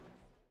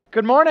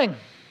Good morning.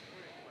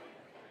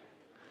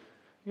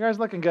 You guys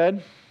looking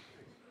good?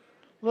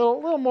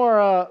 Little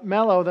more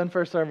mellow than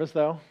first service,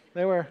 though.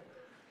 They were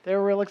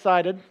real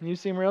excited. You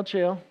seem real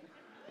chill.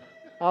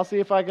 I'll see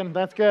if I can.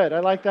 That's good.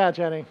 I like that,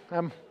 Jenny.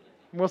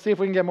 We'll see if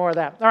we can get more of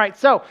that. All right.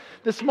 So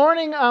this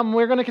morning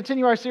we're going to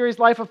continue our series,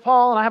 Life of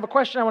Paul, and I have a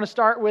question I want to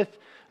start with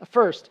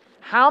first.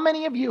 How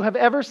many of you have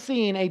ever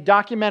seen a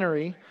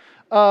documentary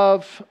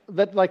of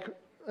that, like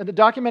a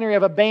documentary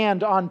of a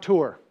band on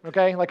tour?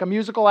 Okay, like a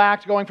musical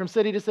act going from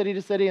city to city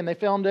to city, and they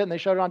filmed it and they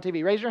showed it on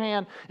TV. Raise your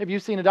hand if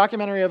you've seen a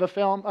documentary of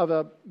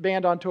a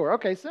band on tour.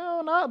 Okay,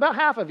 so not about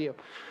half of you.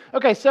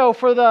 Okay, so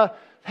for the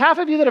half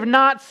of you that have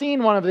not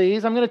seen one of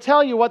these, I'm going to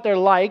tell you what they're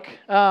like,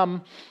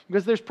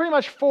 because there's pretty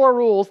much 4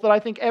 rules that I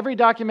think every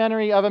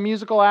documentary of a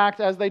musical act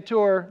as they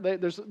tour,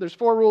 there's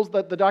 4 rules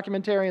that the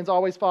documentarians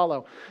always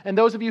follow. And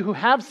those of you who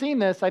have seen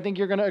this, I think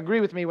you're going to agree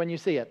with me when you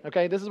see it.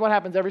 Okay, this is what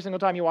happens every single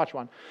time you watch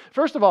one.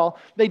 First of all,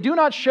 they do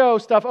not show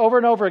stuff over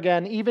and over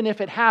again, even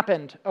if it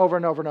happened over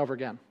and over and over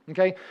again.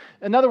 Okay,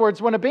 in other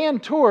words, when a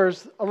band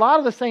tours, a lot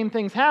of the same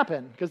things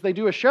happen because they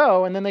do a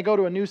show and then they go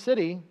to a new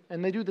city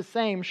and they do the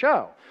same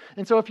show.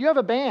 And so if you have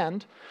a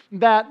band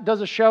that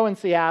does a show in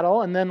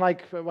Seattle, and then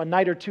like a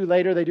night or two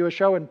later they do a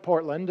show in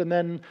Portland, and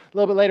then a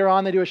little bit later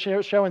on they do a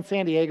show in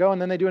San Diego,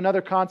 and then they do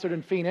another concert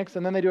in Phoenix,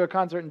 and then they do a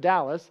concert in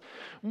Dallas,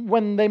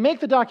 when they make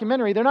the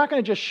documentary, they're not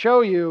going to just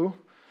show you,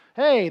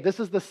 hey, this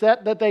is the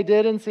set that they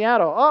did in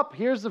Seattle.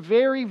 Here's a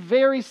very,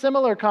 very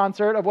similar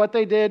concert of what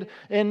they did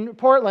in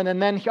Portland. And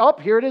then,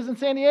 here it is in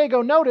San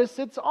Diego. Notice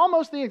it's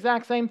almost the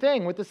exact same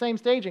thing with the same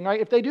staging,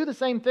 right? If they do the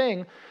same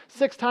thing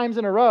 6 times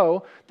in a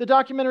row, the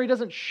documentary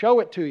doesn't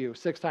show it to you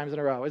 6 times in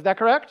a row. Is that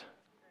correct?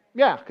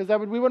 Yeah, because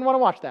we wouldn't want to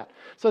watch that.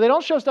 So they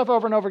don't show stuff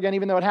over and over again,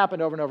 even though it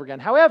happened over and over again.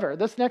 However,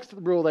 this next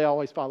rule they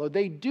always follow,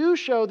 they do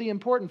show the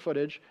important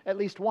footage at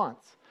least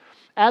once,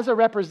 as a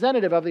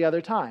representative of the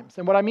other times.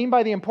 And what I mean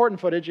by the important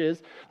footage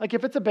is, like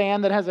if it's a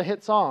band that has a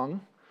hit song,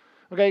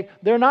 okay,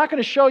 they're not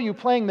going to show you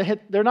playing the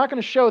hit, they're not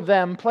going to show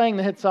them playing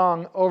the hit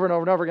song over and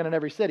over and over again in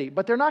every city,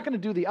 but they're not going to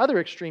do the other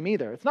extreme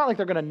either. It's not like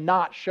they're going to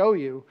not show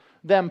you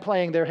them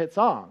playing their hit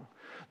song.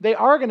 They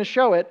are going to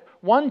show it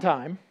one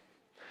time,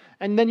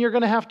 and then you're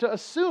going to have to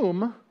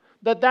assume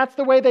that that's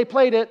the way they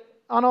played it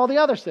on all the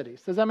other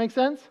cities. Does that make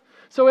sense?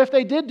 So if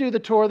they did do the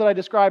tour that I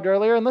described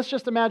earlier, and let's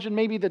just imagine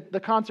maybe the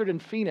concert in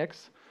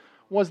Phoenix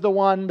was the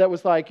one that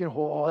was like, that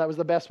was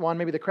the best one.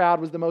 Maybe the crowd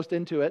was the most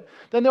into it.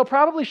 Then they'll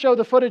probably show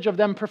the footage of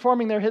them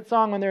performing their hit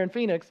song when they're in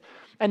Phoenix,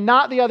 and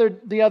not the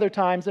other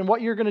times. And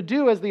what you're going to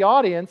do as the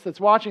audience that's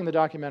watching the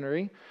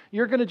documentary,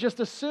 you're going to just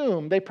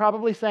assume they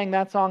probably sang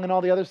that song in all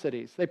the other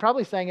cities. They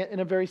probably sang it in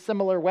a very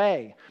similar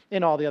way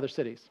in all the other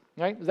cities.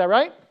 Right? Is that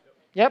right?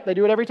 Yep, they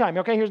do it every time.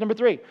 Okay, here's number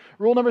 3.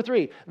 Rule number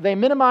 3, they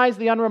minimize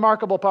the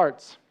unremarkable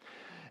parts.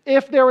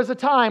 If there was a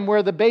time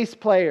where the bass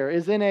player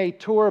is in a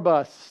tour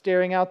bus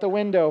staring out the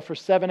window for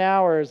 7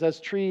 hours as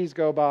trees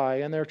go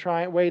by and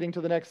they're waiting to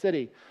the next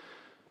city,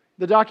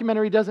 the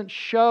documentary doesn't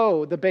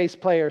show the bass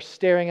player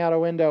staring out a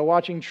window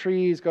watching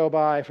trees go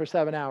by for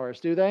 7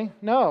 hours, do they?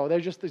 No,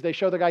 they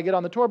show the guy get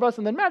on the tour bus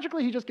and then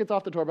magically he just gets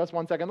off the tour bus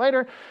 1 second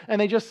later, and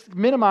they just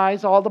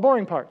minimize all the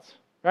boring parts,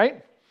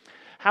 right?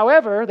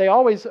 However, they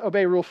always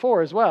obey Rule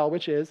 4 as well,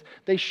 which is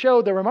they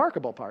show the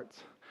remarkable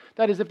parts.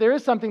 That is, if there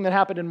is something that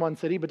happened in one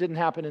city but didn't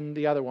happen in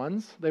the other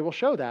ones, they will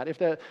show that. If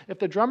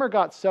the drummer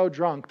got so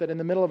drunk that in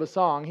the middle of a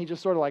song he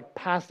just sort of like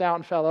passed out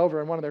and fell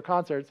over in one of their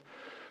concerts,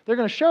 they're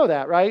going to show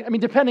that, right? I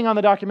mean, depending on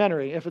the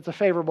documentary. If it's a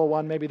favorable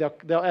one, maybe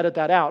they'll edit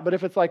that out. But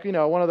if it's like,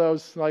 one of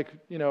those like,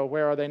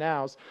 where are they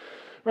nows?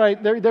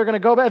 Right, they're going to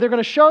go back. They're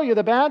going to show you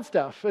the bad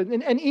stuff,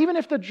 and even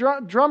if the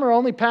drummer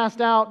only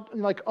passed out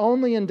like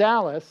only in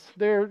Dallas,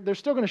 they're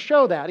still going to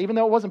show that, even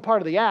though it wasn't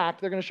part of the act.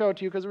 They're going to show it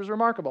to you because it was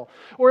remarkable.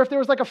 Or if there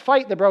was like a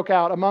fight that broke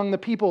out among the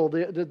people,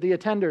 the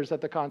attenders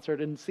at the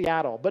concert in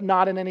Seattle, but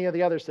not in any of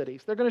the other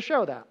cities, they're going to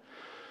show that.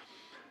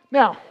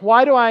 Now,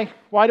 why do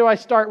I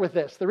start with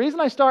this? The reason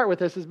I start with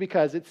this is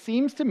because it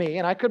seems to me,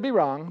 and I could be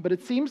wrong, but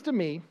it seems to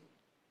me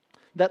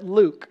that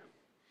Luke,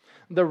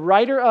 the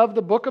writer of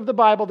the book of the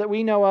Bible that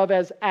we know of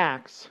as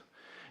Acts,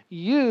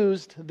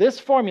 used this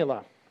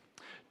formula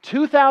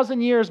 2,000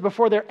 years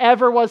before there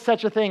ever was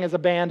such a thing as a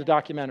band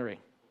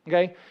documentary.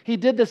 Okay? He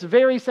did this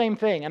very same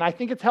thing, and I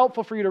think it's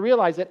helpful for you to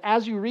realize it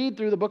as you read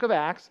through the book of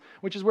Acts,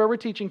 which is where we're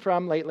teaching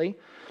from lately,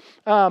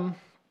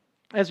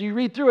 as you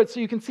read through it so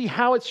you can see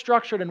how it's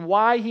structured and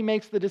why he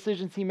makes the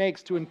decisions he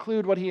makes to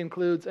include what he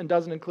includes and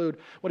doesn't include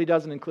what he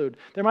doesn't include.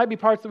 There might be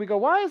parts that we go,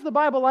 why is the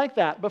Bible like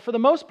that? But for the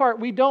most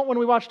part, we don't, when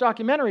we watch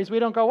documentaries, we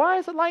don't go, why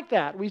is it like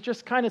that? We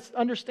just kind of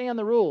understand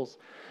the rules.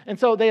 And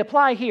so they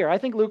apply here. I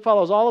think Luke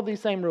follows all of these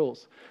same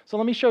rules. So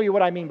let me show you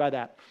what I mean by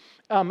that.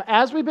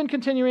 As we've been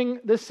continuing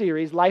this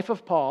series, Life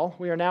of Paul,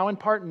 we are now in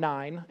part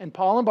 9, and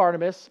Paul and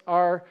Barnabas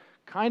are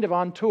kind of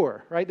on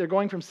tour, right? They're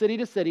going from city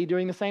to city,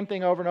 doing the same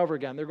thing over and over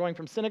again. They're going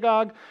from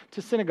synagogue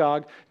to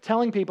synagogue,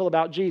 telling people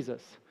about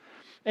Jesus.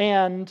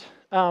 And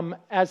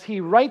as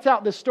he writes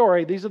out this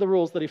story, these are the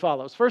rules that he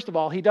follows. First of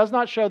all, he does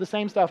not show the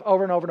same stuff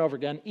over and over and over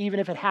again, even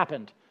if it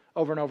happened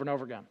over and over and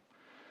over again.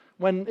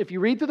 If you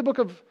read through the book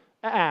of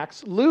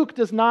Acts, Luke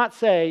does not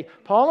say,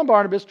 Paul and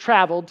Barnabas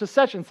traveled to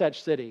such and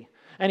such city.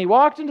 And he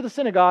walked into the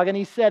synagogue and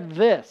he said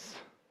this.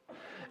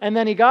 And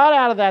then he got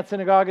out of that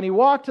synagogue and he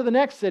walked to the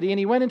next city and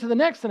he went into the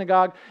next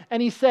synagogue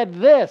and he said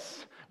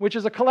this, which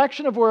is a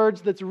collection of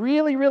words that's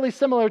really, really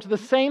similar to the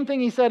same thing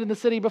he said in the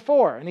city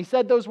before. And he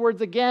said those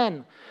words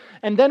again.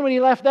 And then when he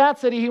left that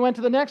city, he went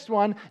to the next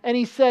one and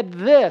he said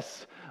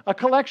this, a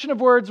collection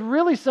of words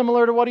really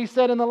similar to what he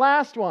said in the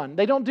last one.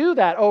 They don't do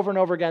that over and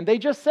over again. They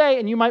just say,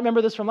 and you might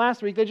remember this from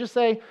last week, they just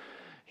say,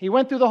 he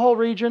went through the whole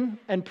region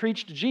and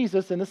preached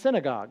Jesus in the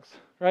synagogues,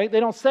 right? They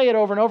don't say it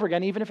over and over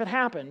again, even if it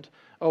happened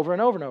over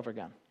and over and over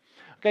again.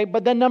 Okay,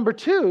 but then number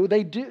two,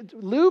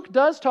 Luke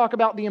does talk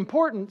about the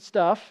important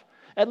stuff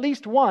at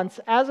least once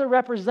as a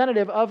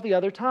representative of the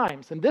other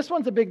times. And this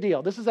one's a big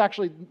deal. This is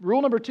actually,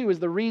 rule number 2 is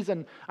the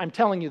reason I'm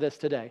telling you this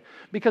today.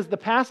 Because the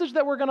passage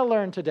that we're going to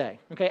learn today,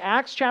 okay,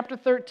 Acts chapter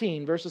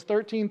 13, verses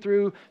 13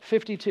 through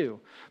 52,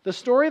 the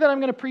story that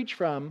I'm going to preach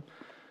from,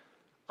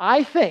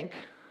 I think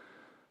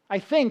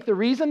the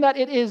reason that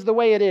it is the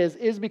way it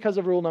is because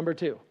of rule number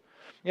 2.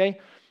 Okay?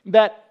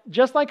 That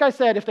just like I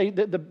said, if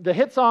the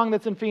hit song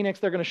that's in Phoenix,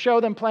 they're going to show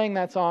them playing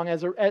that song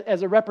as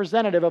a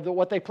representative of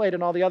what they played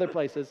in all the other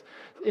places.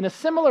 In a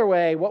similar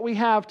way, what we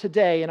have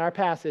today in our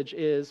passage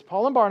is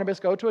Paul and Barnabas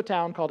go to a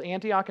town called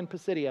Antioch in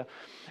Pisidia,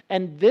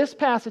 and this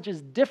passage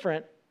is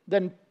different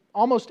than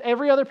almost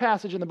every other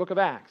passage in the book of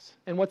Acts.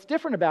 And what's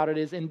different about it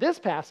is in this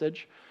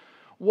passage,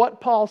 what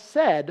Paul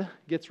said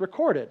gets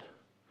recorded.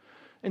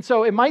 And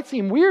so it might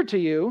seem weird to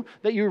you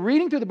that you're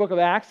reading through the book of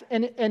Acts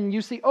and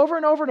you see over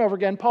and over and over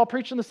again Paul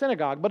preached in the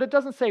synagogue, but it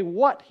doesn't say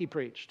what he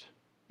preached.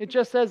 It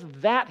just says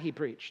that he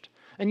preached.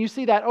 And you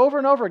see that over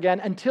and over again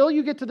until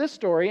you get to this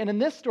story. And in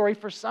this story,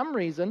 for some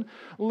reason,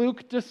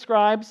 Luke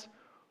describes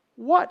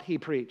what he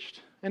preached.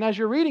 And as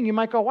you're reading, you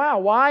might go, wow,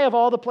 why of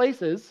all the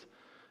places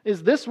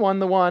is this one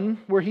the one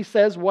where he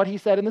says what he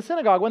said in the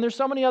synagogue when there's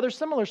so many other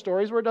similar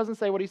stories where it doesn't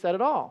say what he said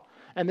at all?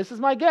 And this is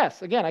my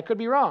guess. Again, I could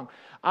be wrong.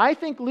 I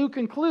think Luke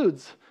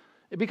includes,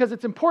 because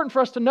it's important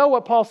for us to know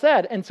what Paul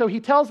said. And so he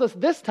tells us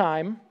this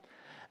time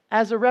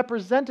as a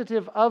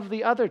representative of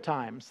the other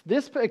times.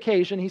 This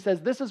occasion, he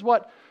says, this is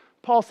what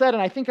Paul said.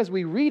 And I think as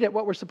we read it,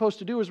 what we're supposed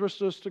to do is we're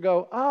supposed to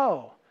go,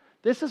 oh,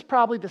 this is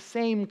probably the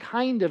same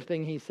kind of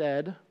thing he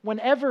said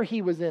whenever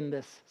he was in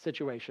this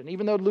situation,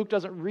 even though Luke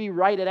doesn't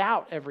rewrite it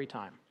out every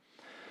time.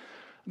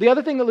 The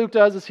other thing that Luke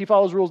does is he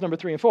follows rules number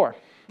 3 and 4.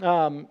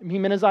 He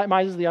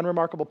minimizes the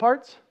unremarkable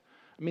parts.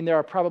 I mean, there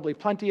are probably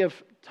plenty of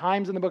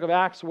times in the book of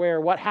Acts where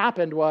what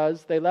happened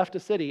was they left a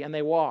city and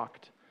they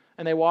walked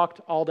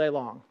all day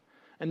long.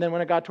 And then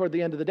when it got toward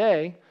the end of the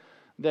day,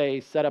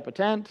 they set up a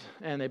tent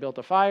and they built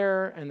a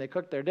fire and they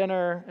cooked their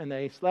dinner and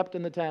they slept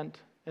in the tent.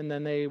 And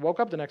then they woke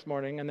up the next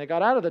morning and they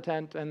got out of the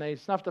tent and they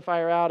snuffed the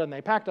fire out and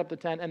they packed up the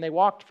tent and they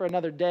walked for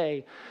another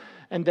day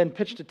and then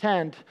pitched a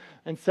tent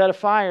and set a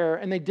fire.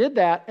 And they did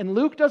that. And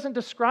Luke doesn't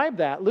describe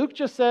that. Luke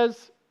just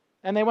says,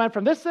 and they went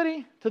from this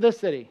city to this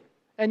city.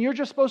 And you're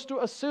just supposed to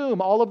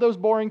assume all of those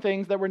boring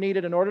things that were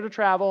needed in order to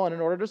travel and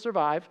in order to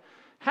survive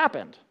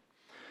happened.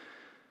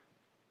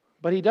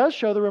 But he does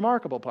show the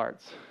remarkable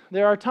parts.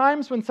 There are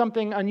times when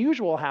something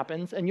unusual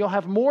happens and you'll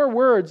have more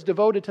words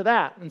devoted to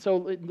that. And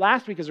so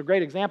last week is a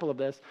great example of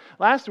this.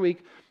 Last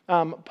week,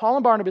 Paul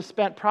and Barnabas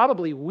spent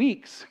probably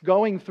weeks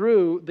going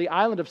through the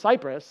island of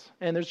Cyprus,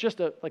 and there's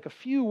just a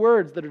few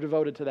words that are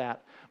devoted to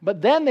that.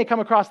 But then they come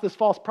across this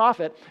false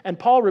prophet, and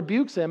Paul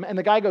rebukes him, and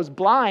the guy goes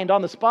blind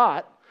on the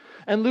spot,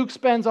 and Luke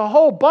spends a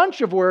whole bunch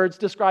of words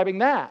describing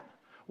that.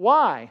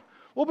 Why?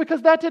 Well,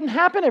 because that didn't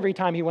happen every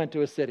time he went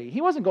to a city.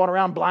 He wasn't going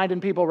around blinding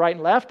people right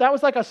and left. That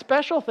was like a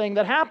special thing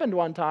that happened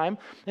one time,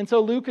 and so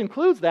Luke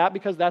includes that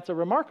because that's a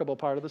remarkable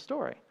part of the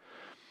story.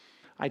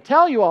 I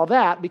tell you all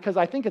that because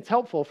I think it's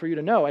helpful for you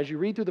to know as you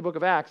read through the book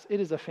of Acts, it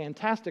is a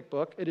fantastic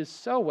book. It is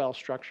so well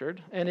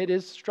structured, and it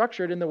is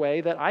structured in the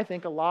way that I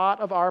think a lot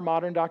of our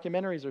modern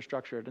documentaries are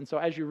structured. And so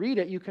as you read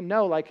it, you can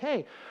know, like,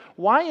 hey,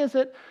 why is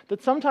it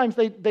that sometimes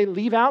they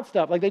leave out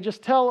stuff? Like they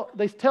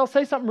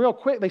say something real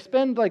quick. They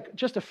spend like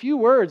just a few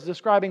words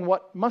describing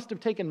what must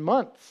have taken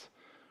months,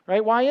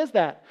 right? Why is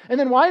that? And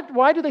then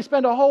why do they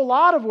spend a whole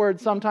lot of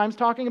words sometimes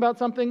talking about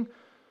something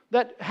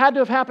that had to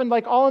have happened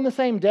like all in the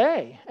same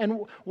day?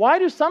 And why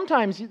do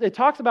sometimes it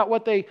talks about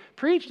what they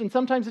preached and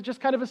sometimes it just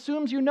kind of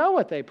assumes you know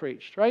what they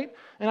preached, right?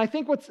 And I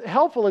think what's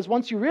helpful is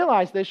once you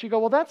realize this, you go,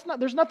 well,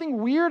 there's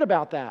nothing weird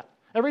about that.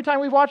 Every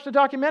time we've watched a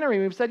documentary,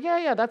 we've said,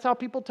 yeah, that's how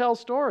people tell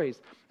stories.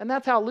 And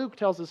that's how Luke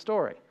tells his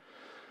story.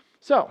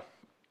 So,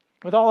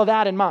 with all of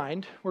that in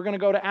mind, we're going to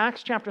go to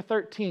Acts chapter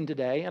 13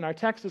 today, and our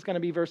text is going to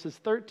be verses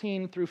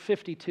 13 through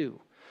 52.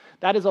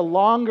 That is a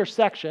longer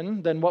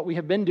section than what we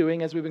have been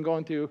doing as we've been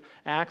going through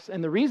Acts.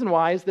 And the reason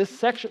why is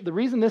the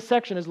reason this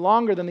section is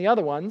longer than the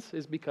other ones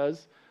is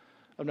because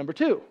of number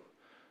 2.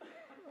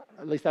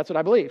 At least that's what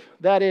I believe.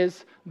 That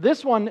is,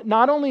 this one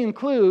not only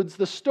includes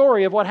the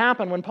story of what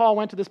happened when Paul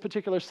went to this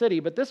particular city,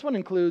 but this one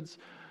includes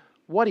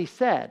what he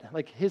said.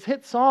 Like his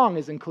hit song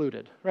is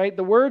included, right?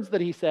 The words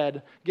that he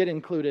said get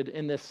included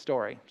in this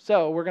story.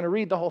 So we're going to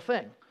read the whole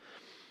thing.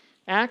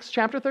 Acts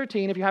chapter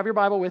 13, if you have your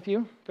Bible with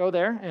you, go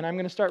there, and I'm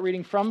going to start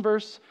reading from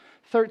verse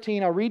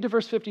 13. I'll read to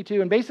verse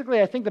 52, and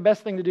basically I think the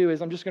best thing to do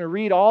is I'm just going to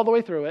read all the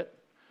way through it,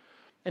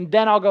 and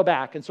then I'll go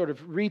back and sort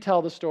of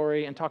retell the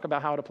story and talk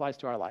about how it applies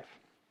to our life.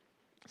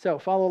 So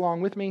follow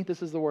along with me.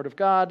 This is the Word of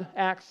God,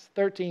 Acts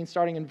 13,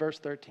 starting in verse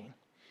 13.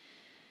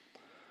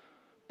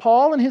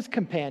 Paul and his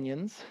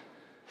companions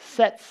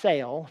set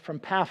sail from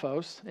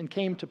Paphos and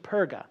came to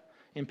Perga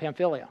in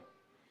Pamphylia.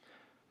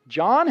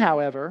 John,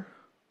 however,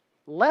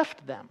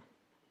 left them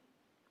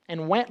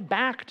and went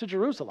back to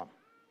Jerusalem.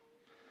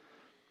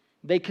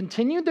 They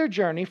continued their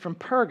journey from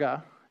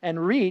Perga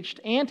and reached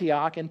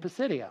Antioch in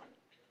Pisidia.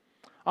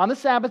 On the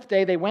Sabbath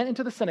day, they went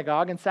into the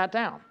synagogue and sat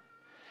down.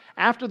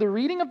 After the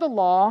reading of the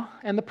law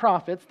and the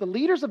prophets, the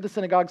leaders of the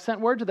synagogue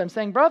sent word to them,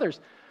 saying, "Brothers,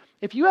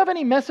 if you have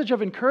any message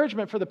of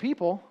encouragement for the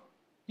people,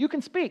 you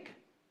can speak."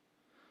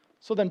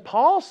 So then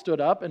Paul stood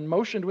up and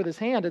motioned with his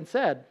hand and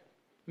said,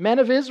 "Men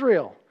of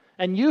Israel,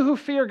 and you who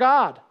fear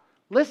God,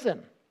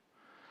 listen.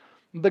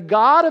 The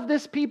God of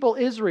this people,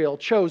 Israel,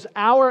 chose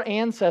our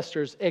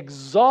ancestors,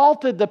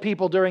 exalted the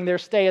people during their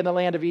stay in the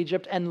land of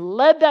Egypt, and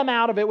led them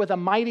out of it with a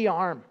mighty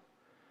arm.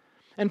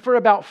 And for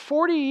about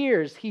 40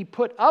 years, he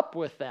put up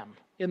with them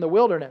in the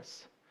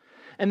wilderness.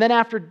 And then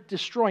after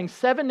destroying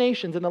 7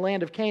 nations in the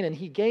land of Canaan,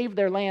 he gave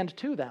their land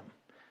to them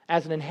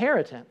as an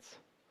inheritance."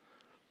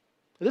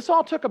 This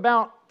all took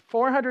about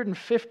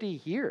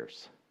 450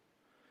 years.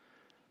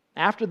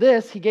 After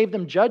this, he gave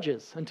them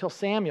judges until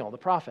Samuel, the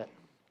prophet.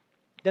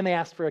 Then they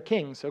asked for a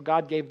king, so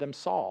God gave them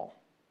Saul,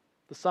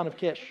 the son of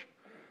Kish,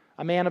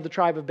 a man of the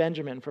tribe of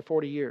Benjamin, for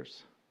 40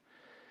 years.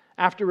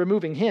 After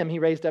removing him, he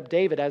raised up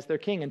David as their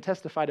king and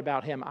testified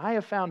about him, "I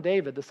have found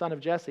David, the son of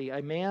Jesse,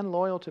 a man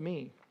loyal to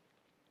me,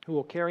 who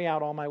will carry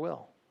out all my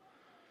will."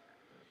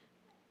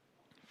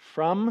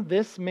 From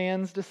this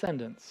man's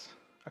descendants,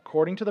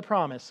 according to the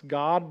promise,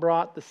 God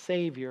brought the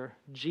Savior,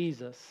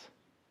 Jesus,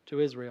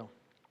 to Israel.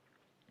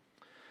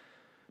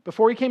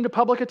 Before he came to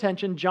public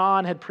attention,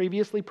 John had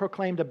previously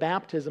proclaimed a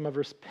baptism of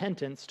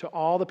repentance to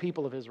all the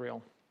people of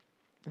Israel.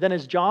 Then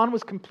as John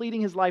was completing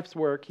his life's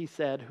work, he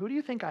said, "Who do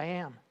you think I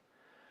am?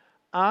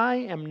 I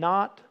am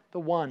not the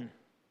one.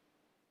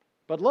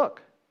 But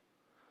look,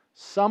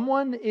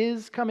 someone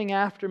is coming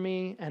after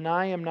me, and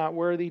I am not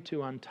worthy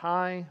to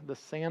untie the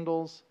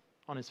sandals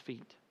on his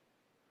feet.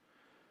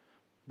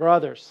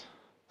 Brothers,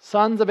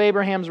 sons of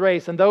Abraham's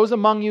race, and those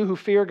among you who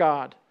fear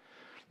God,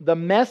 the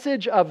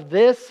message of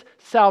this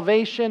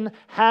salvation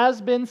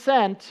has been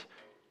sent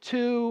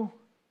to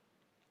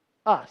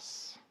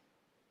us.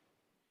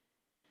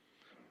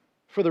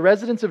 For the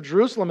residents of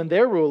Jerusalem and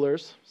their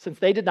rulers, since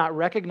they did not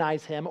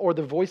recognize him or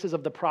the voices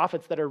of the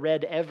prophets that are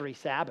read every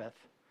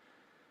Sabbath,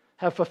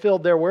 have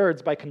fulfilled their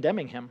words by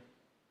condemning him.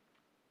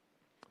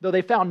 Though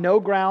they found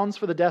no grounds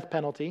for the death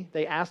penalty,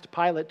 they asked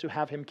Pilate to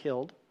have him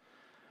killed.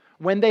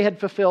 When they had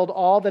fulfilled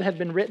all that had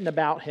been written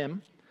about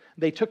him,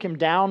 they took him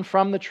down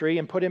from the tree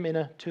and put him in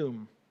a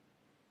tomb.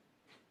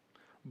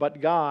 But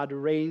God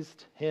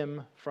raised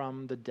him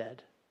from the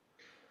dead.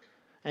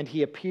 And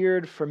he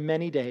appeared for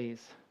many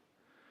days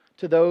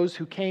to those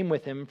who came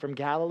with him from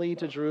Galilee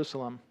to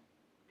Jerusalem,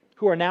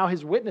 who are now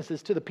his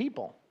witnesses to the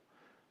people.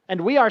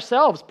 And we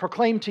ourselves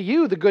proclaim to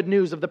you the good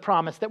news of the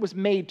promise that was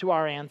made to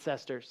our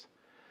ancestors.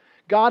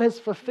 God has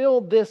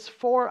fulfilled this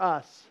for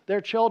us,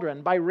 their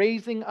children, by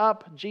raising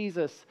up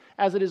Jesus,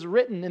 as it is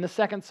written in the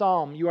 2nd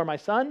Psalm, "You are my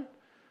son.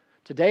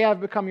 Today I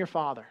have become your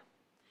father."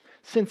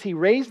 Since he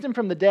raised him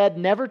from the dead,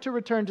 never to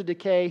return to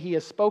decay, he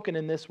has spoken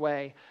in this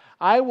way,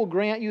 "I will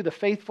grant you the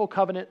faithful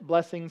covenant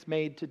blessings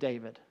made to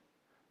David."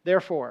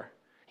 Therefore,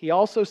 he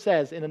also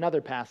says in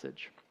another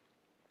passage,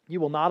 "You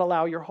will not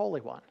allow your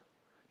Holy One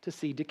to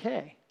see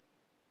decay."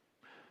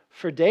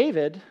 For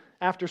David,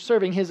 after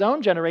serving his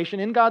own generation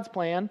in God's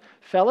plan,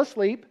 fell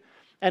asleep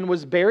and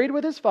was buried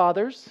with his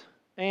fathers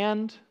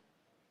and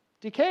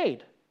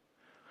decayed.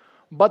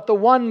 But the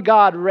one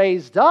God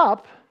raised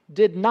up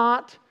did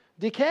not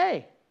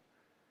decay.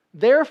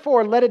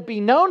 Therefore, let it be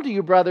known to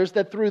you, brothers,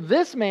 that through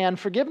this man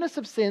forgiveness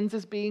of sins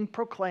is being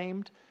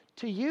proclaimed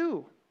to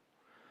you.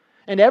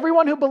 And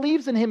everyone who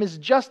believes in him is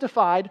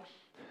justified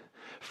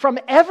from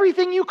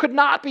everything you could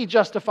not be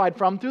justified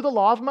from through the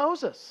law of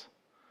Moses.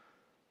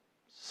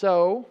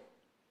 So,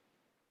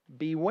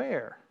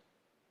 beware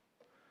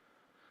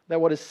that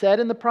what is said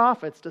in the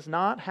prophets does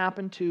not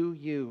happen to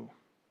you.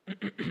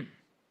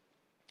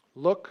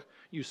 Look,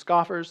 you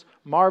scoffers,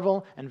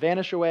 marvel and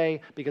vanish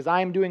away, because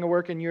I am doing a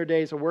work in your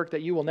days, a work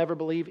that you will never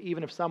believe,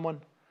 even if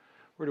someone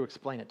were to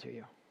explain it to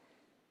you.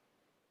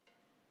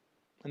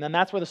 And then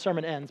that's where the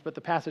sermon ends, but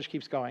the passage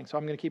keeps going, so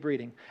I'm going to keep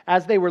reading.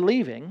 As they were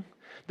leaving,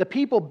 the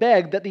people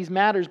begged that these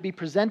matters be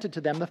presented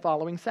to them the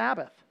following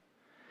Sabbath.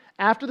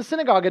 After the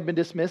synagogue had been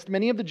dismissed,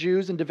 many of the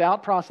Jews and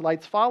devout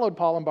proselytes followed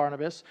Paul and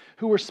Barnabas,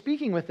 who were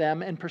speaking with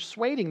them and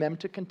persuading them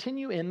to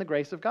continue in the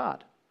grace of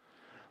God.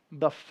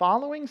 The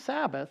following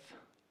Sabbath,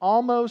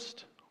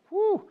 almost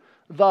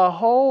the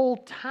whole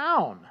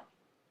town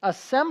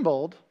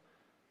assembled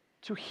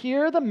to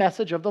hear the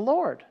message of the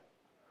Lord.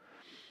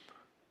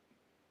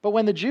 But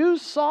when the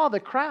Jews saw the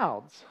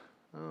crowds,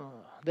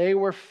 They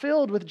were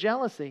filled with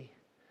jealousy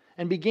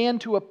and began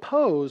to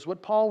oppose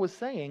what Paul was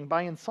saying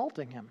by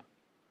insulting him.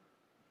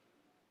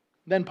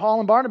 Then Paul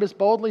and Barnabas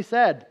boldly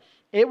said,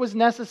 "It was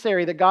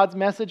necessary that God's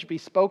message be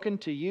spoken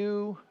to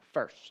you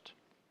first.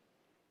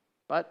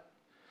 But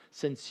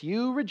since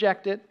you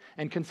reject it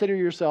and consider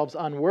yourselves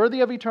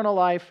unworthy of eternal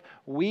life,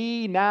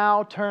 we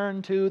now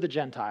turn to the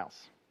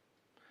Gentiles.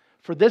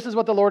 For this is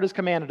what the Lord has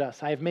commanded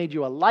us. I have made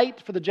you a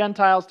light for the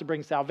Gentiles to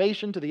bring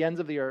salvation to the ends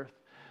of the earth."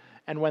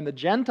 And when the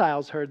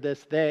Gentiles heard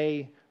this,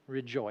 they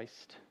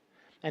rejoiced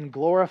and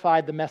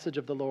glorified the message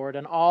of the Lord,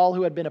 and all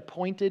who had been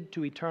appointed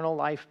to eternal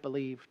life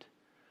believed.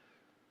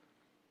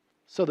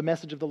 So the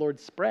message of the Lord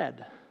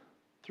spread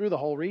through the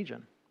whole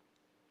region.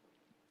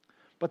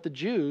 But the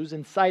Jews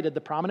incited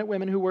the prominent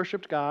women who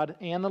worshipped God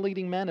and the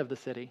leading men of the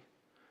city.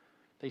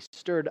 They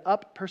stirred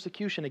up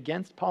persecution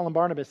against Paul and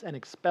Barnabas and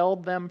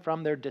expelled them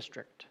from their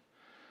district.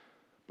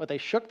 But they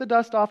shook the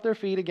dust off their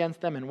feet against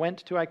them and went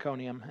to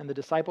Iconium, and the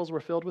disciples were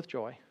filled with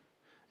joy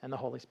and the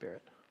Holy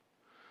Spirit.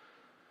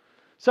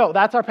 So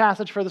that's our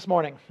passage for this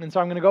morning. And so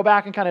I'm going to go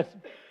back and kind of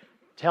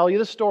tell you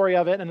the story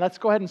of it. And let's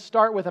go ahead and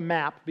start with a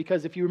map,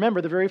 because if you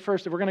remember the very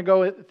first, if we're going to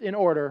go in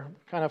order,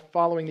 kind of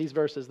following these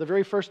verses, the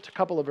very first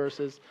couple of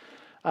verses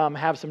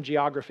have some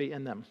geography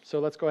in them. So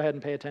let's go ahead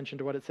and pay attention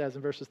to what it says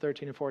in verses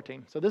 13 and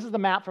 14. So this is the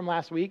map from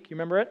last week. You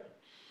remember it?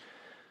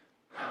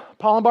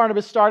 Paul and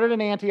Barnabas started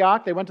in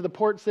Antioch. They went to the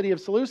port city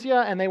of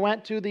Seleucia, and they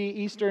went to the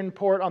eastern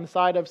port on the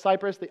side of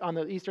Cyprus, on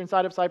the eastern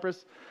side of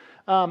Cyprus.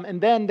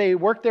 And then they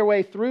worked their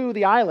way through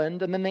the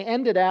island, and then they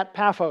ended at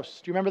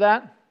Paphos. Do you remember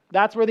that?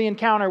 That's where the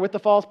encounter with the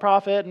false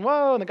prophet, and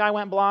whoa, and the guy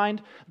went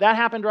blind. That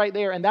happened right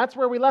there, and that's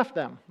where we left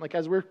them. Like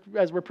as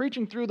we're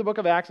preaching through the book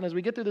of Acts, and as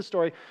we get through this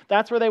story,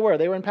 that's where they were.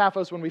 They were in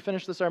Paphos when we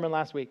finished the sermon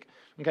last week.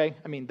 Okay?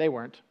 I mean, they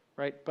weren't,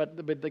 right? But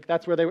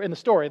that's where they were. In the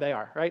story, they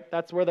are, right?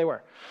 That's where they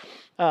were.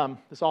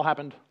 This all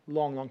happened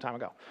long, long time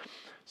ago.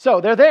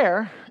 So they're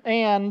there,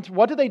 and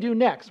what do they do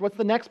next? What's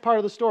the next part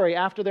of the story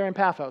after they're in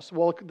Paphos?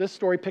 Well, this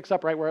story picks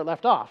up right where it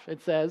left off.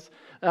 It says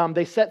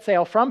they set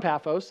sail from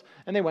Paphos,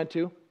 and they went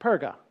to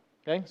Perga.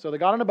 Okay, so they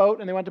got on a boat,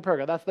 and they went to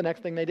Perga. That's the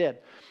next thing they did.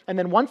 And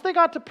then once they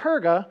got to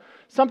Perga,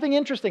 something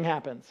interesting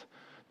happens.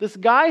 This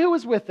guy who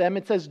was with them,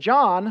 it says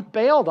John,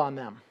 bailed on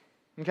them.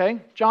 Okay,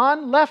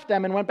 John left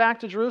them and went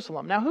back to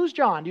Jerusalem. Now, who's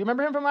John? Do you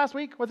remember him from last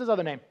week? What's his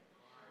other name?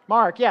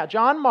 Mark, yeah,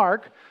 John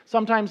Mark,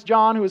 sometimes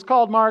John, who is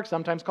called Mark,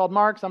 sometimes called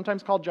Mark,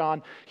 sometimes called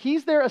John.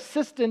 He's their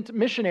assistant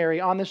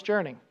missionary on this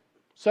journey.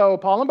 So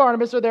Paul and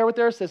Barnabas are there with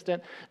their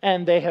assistant,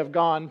 and they have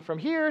gone from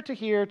here to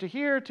here to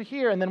here to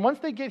here, and then once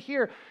they get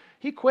here,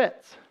 he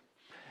quits.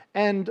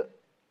 And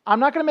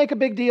I'm not going to make a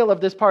big deal of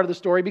this part of the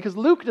story, because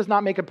Luke does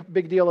not make a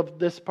big deal of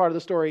this part of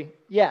the story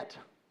yet.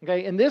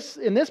 Okay, in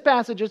this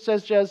passage, it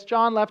says just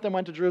John left and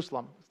went to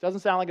Jerusalem. It doesn't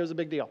sound like it was a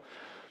big deal.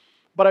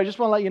 But I just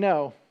want to let you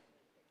know,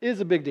 it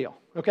is a big deal.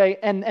 Okay,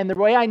 and the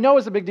way I know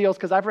it's a big deal is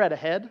because I've read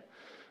ahead.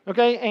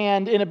 Okay,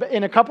 and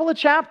in a couple of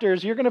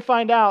chapters, you're going to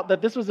find out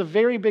that this was a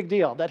very big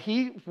deal, that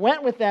he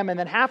went with them and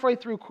then halfway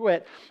through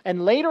quit.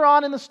 And later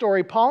on in the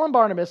story, Paul and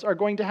Barnabas are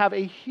going to have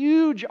a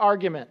huge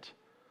argument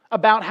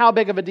about how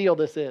big of a deal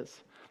this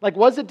is. Like,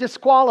 was it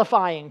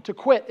disqualifying to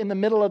quit in the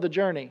middle of the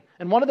journey?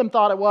 And one of them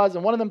thought it was,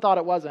 and one of them thought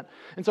it wasn't.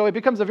 And so it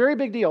becomes a very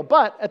big deal.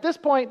 But at this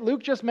point,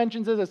 Luke just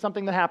mentions it as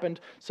something that happened,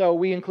 so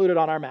we include it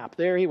on our map.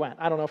 There he went.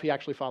 I don't know if he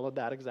actually followed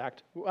that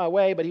exact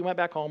way, but he went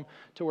back home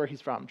to where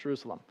he's from,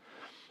 Jerusalem.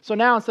 So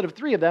now, instead of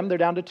 3 of them, they're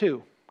down to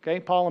 2. Okay,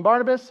 Paul and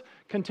Barnabas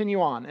continue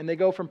on, and they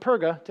go from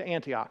Perga to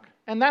Antioch.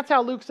 And that's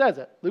how Luke says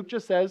it. Luke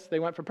just says they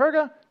went from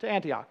Perga to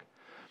Antioch.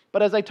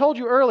 But as I told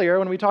you earlier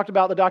when we talked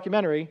about the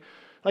documentary,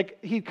 like,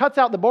 he cuts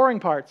out the boring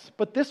parts,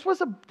 but this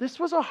was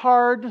a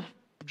hard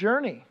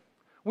journey.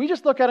 We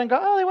just look at it and go,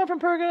 oh, they went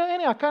from Perga to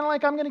Antioch, kind of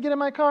like I'm going to get in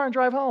my car and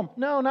drive home.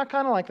 No, not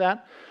kind of like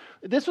that.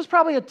 This was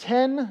probably a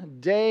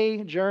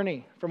 10-day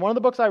journey. From one of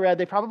the books I read,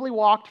 they probably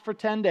walked for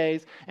 10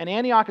 days, and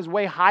Antioch is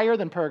way higher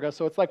than Perga,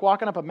 so it's like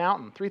walking up a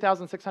mountain,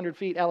 3,600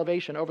 feet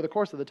elevation over the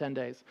course of the 10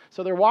 days.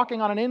 So they're walking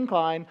on an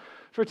incline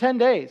for 10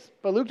 days,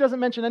 but Luke doesn't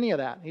mention any of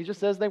that. He just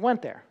says they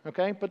went there,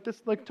 okay? But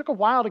this took a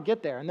while to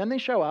get there, and then they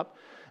show up,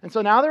 and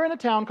so now they're in a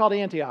town called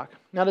Antioch.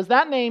 Now, does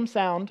that name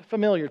sound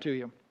familiar to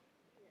you?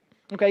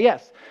 Okay,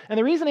 yes. And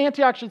the reason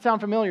Antioch should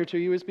sound familiar to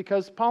you is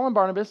because Paul and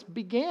Barnabas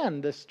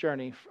began this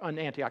journey on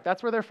Antioch.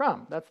 That's where they're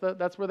from.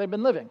 That's where they've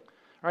been living,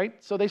 right?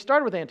 So they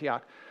started with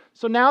Antioch.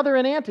 So now they're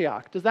in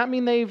Antioch. Does that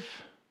mean they've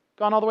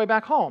gone all the way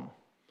back home?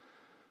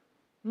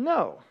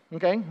 No.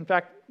 Okay, in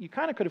fact, you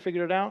kind of could have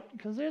figured it out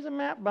because there's a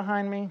map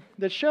behind me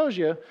that shows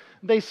you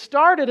they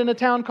started in a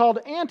town called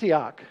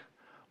Antioch.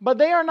 But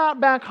they are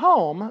not back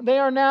home. They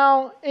are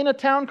now in a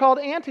town called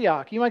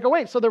Antioch. You might go,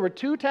 wait, so there were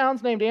 2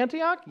 towns named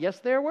Antioch? Yes,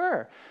 there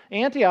were.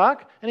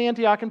 Antioch and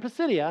Antioch and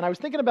Pisidia. And I was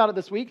thinking about it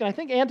this week, and I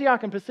think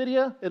Antioch and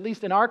Pisidia, at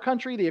least in our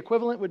country, the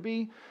equivalent would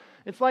be,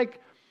 it's like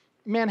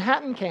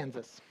Manhattan,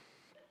 Kansas.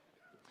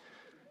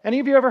 Any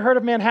of you ever heard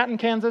of Manhattan,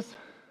 Kansas?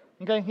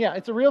 Okay, yeah,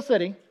 it's a real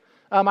city.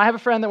 I have a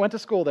friend that went to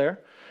school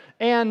there.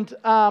 And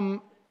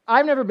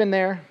I've never been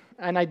there,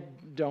 and I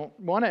don't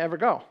want to ever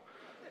go.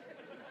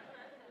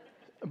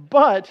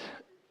 But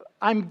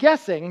I'm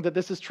guessing that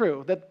this is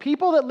true, that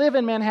people that live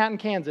in Manhattan,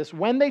 Kansas,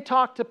 when they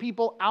talk to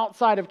people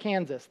outside of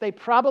Kansas, they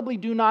probably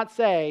do not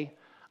say,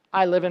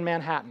 I live in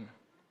Manhattan,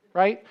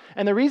 right?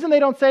 And the reason they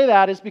don't say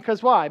that is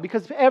because why?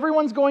 Because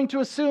everyone's going to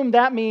assume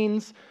that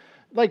means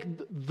like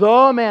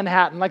the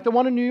Manhattan, like the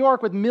one in New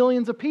York with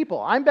millions of people.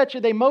 I bet you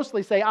they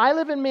mostly say, I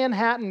live in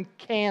Manhattan,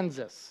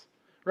 Kansas,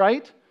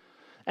 right?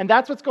 And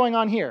that's what's going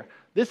on here.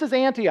 This is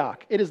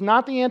Antioch. It is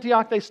not the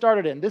Antioch they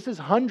started in. This is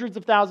hundreds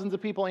of thousands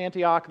of people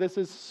Antioch. This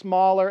is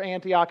smaller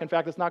Antioch. In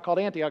fact, it's not called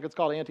Antioch. It's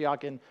called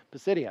Antioch in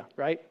Pisidia,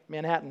 right?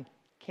 Manhattan,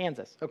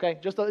 Kansas, okay?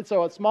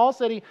 So a small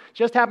city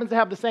just happens to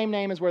have the same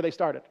name as where they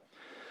started.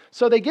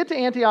 So they get to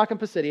Antioch in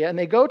Pisidia, and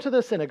they go to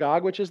the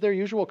synagogue, which is their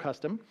usual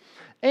custom.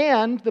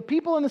 And the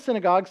people in the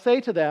synagogue say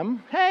to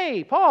them,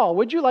 hey, Paul,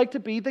 would you like to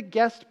be the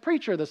guest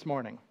preacher this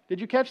morning? Did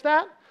you catch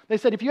that? They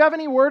said, if you have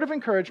any word of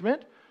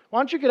encouragement, why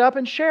don't you get up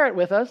and share it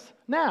with us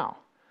now?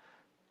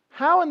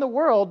 How in the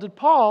world did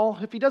Paul,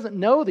 if he doesn't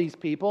know these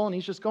people and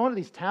he's just going to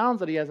these towns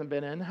that he hasn't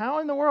been in, how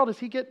in the world does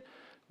he get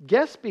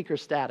guest speaker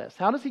status?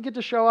 How does he get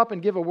to show up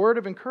and give a word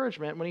of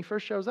encouragement when he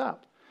first shows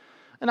up?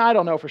 And I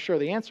don't know for sure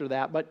the answer to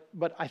that,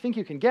 but I think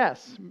you can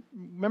guess.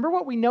 Remember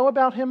what we know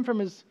about him from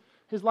his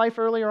life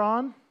earlier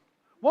on?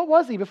 What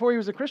was he before he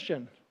was a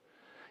Christian?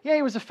 Yeah,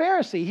 he was a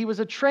Pharisee. He was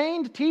a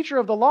trained teacher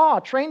of the law,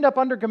 trained up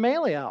under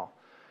Gamaliel.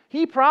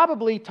 He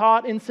probably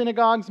taught in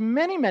synagogues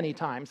many, many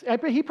times.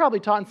 He probably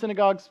taught in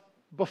synagogues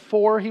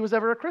before he was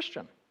ever a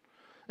Christian.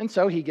 And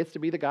so he gets to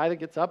be the guy that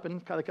gets up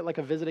and kind of like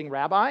a visiting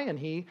rabbi, and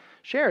he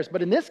shares.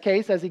 But in this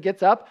case, as he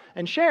gets up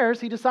and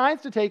shares, he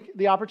decides to take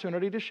the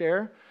opportunity to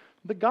share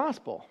the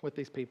gospel with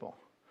these people.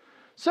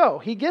 So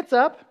he gets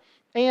up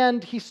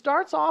and he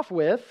starts off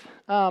with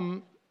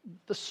the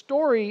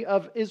story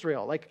of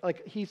Israel.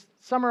 Like he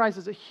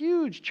summarizes a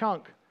huge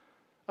chunk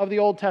of the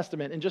Old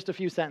Testament in just a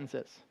few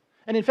sentences.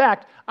 And in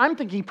fact, I'm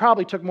thinking he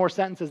probably took more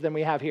sentences than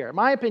we have here.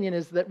 My opinion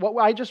is that what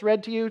I just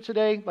read to you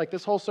today, like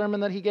this whole sermon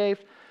that he gave,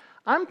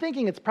 I'm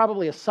thinking it's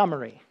probably a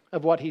summary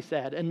of what he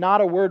said and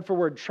not a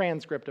word-for-word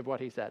transcript of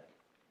what he said.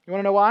 You want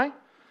to know why?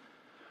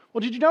 Well,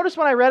 did you notice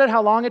when I read it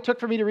how long it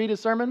took for me to read his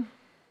sermon?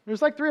 It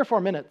was like 3 or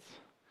 4 minutes.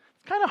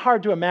 It's kind of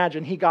hard to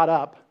imagine he got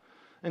up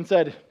and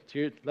said,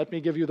 let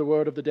me give you the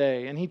word of the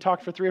day. And he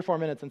talked for 3 or 4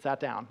 minutes and sat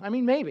down. I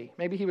mean, maybe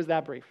he was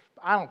that brief.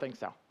 I don't think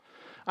so.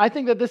 I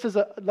think that this is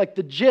like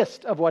the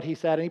gist of what he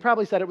said, and he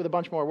probably said it with a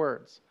bunch more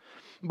words.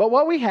 But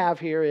what we have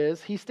here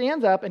is he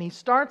stands up and he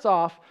starts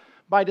off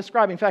by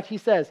describing, in fact, he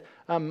says,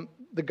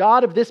 the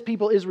God of this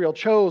people Israel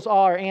chose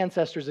our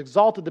ancestors,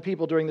 exalted the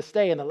people during the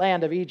stay in the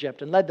land of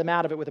Egypt, and led them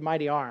out of it with a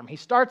mighty arm. He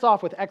starts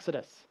off with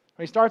Exodus.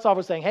 He starts off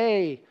with saying,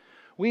 hey,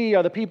 we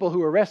are the people who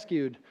were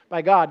rescued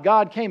by God.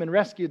 God came and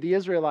rescued the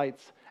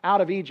Israelites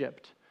out of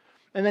Egypt.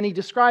 And then he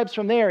describes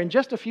from there in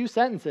just a few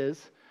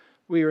sentences,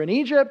 we were in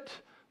Egypt,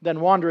 then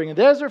wandering in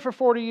the desert for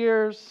 40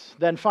 years,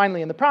 then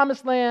finally in the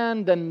promised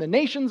land, then the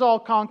nations all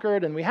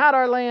conquered, and we had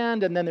our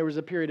land, and then there was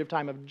a period of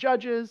time of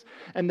judges,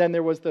 and then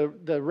there was the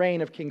reign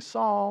of King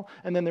Saul,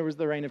 and then there was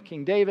the reign of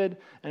King David.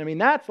 And I mean,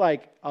 that's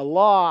like a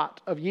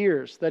lot of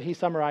years that he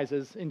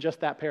summarizes in just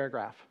that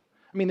paragraph.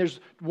 I mean, there's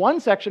one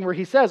section where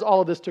he says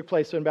all of this took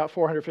place in about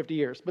 450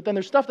 years, but then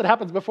there's stuff that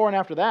happens before and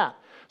after that.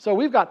 So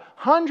we've got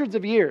hundreds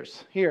of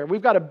years here.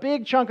 We've got a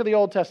big chunk of the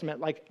Old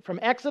Testament, like from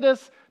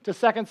Exodus to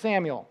 2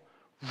 Samuel.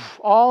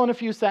 All in a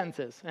few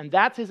sentences. And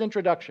that's his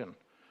introduction.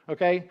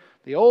 Okay?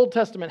 The Old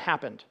Testament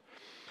happened.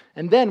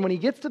 And then when he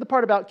gets to the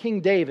part about King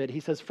David, he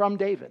says, from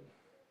David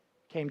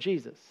came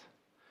Jesus.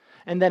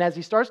 And then as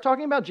he starts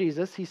talking about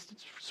Jesus, he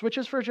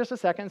switches for just a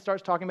second and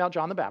starts talking about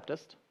John the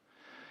Baptist.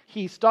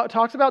 He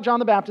talks about John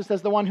the Baptist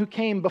as the one who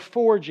came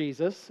before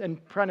Jesus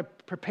and kind of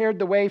prepared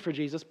the way for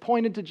Jesus,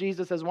 pointed to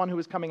Jesus as one who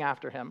was coming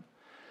after him.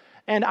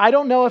 And I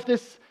don't know if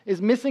this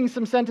is missing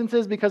some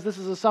sentences because this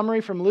is a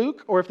summary from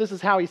Luke or if this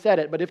is how he said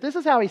it. But if this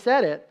is how he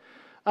said it,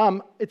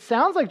 it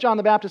sounds like John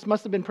the Baptist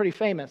must have been pretty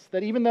famous.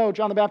 That even though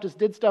John the Baptist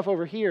did stuff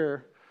over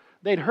here,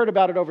 they'd heard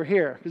about it over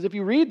here. Because if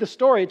you read the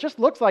story, it just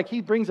looks like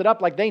he brings it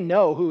up like they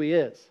know who he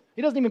is.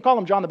 He doesn't even call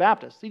him John the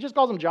Baptist. He just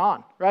calls him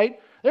John,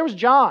 right? There was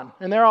John.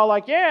 And they're all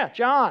like, yeah,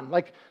 John.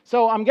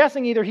 So I'm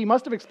guessing either he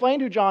must have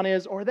explained who John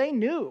is or they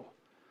knew.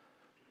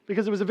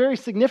 Because it was a very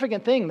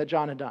significant thing that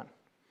John had done.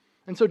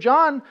 And so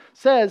John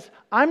says,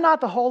 I'm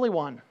not the Holy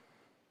One,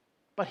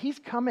 but he's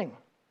coming.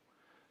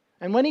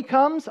 And when he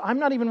comes, I'm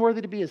not even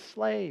worthy to be his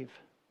slave.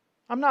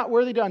 I'm not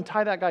worthy to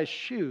untie that guy's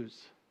shoes.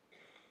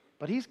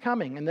 But he's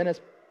coming. And then as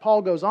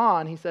Paul goes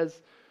on, he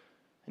says,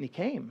 and he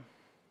came.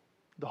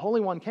 The Holy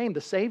One came. The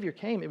Savior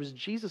came. It was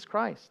Jesus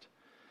Christ.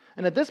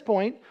 And at this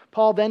point,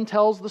 Paul then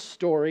tells the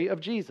story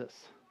of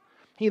Jesus.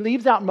 He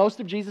leaves out most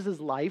of Jesus'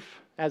 life,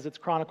 as it's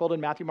chronicled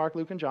in Matthew, Mark,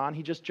 Luke, and John.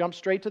 He just jumps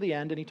straight to the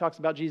end, and he talks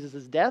about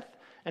Jesus' death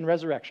and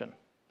resurrection.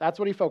 That's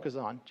what he focuses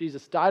on.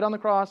 Jesus died on the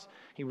cross.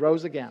 He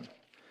rose again.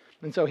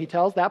 And so he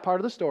tells that part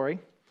of the story.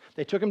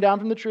 They took him down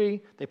from the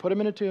tree. They put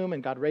him in a tomb,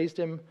 and God raised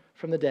him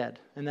from the dead.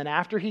 And then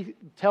after he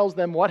tells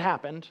them what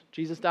happened,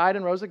 Jesus died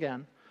and rose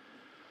again,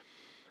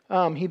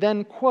 he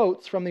then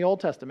quotes from the Old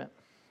Testament.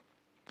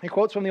 He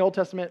quotes from the Old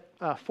Testament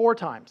 4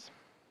 times.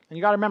 And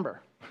you got to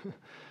remember,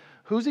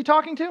 Who's he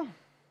talking to?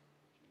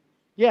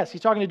 Yes,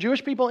 he's talking to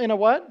Jewish people in a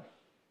what?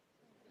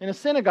 In a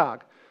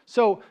synagogue.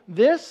 So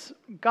this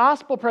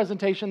gospel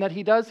presentation that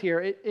he does here,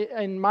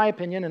 in my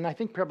opinion, and I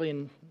think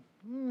probably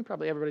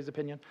everybody's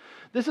opinion,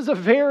 this is a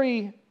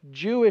very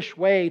Jewish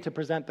way to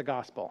present the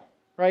gospel.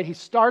 Right? He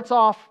starts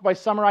off by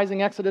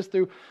summarizing Exodus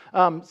through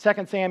 2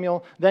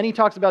 Samuel. Then he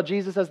talks about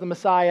Jesus as the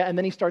Messiah, and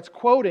then he starts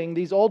quoting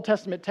these Old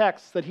Testament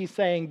texts that he's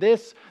saying,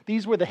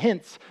 these were the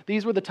hints.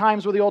 These were the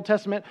times where the Old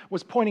Testament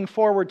was pointing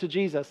forward to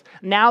Jesus.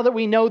 Now that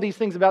we know these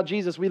things about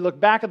Jesus, we look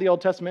back at the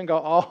Old Testament and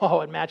go,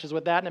 oh, it matches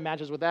with that, and it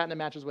matches with that, and it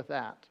matches with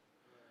that.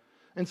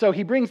 And so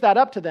he brings that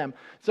up to them.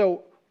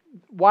 So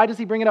why does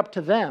he bring it up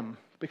to them?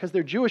 Because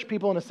they're Jewish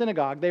people in a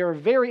synagogue. They are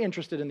very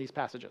interested in these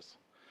passages.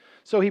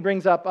 So he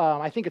brings up,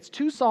 I think it's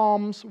 2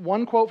 Psalms,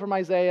 1 quote from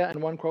Isaiah,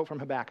 and 1 quote from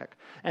Habakkuk.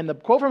 And the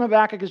quote from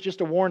Habakkuk is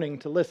just a warning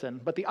to listen.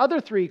 But the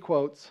other 3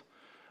 quotes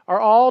are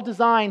all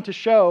designed to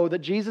show that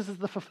Jesus is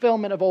the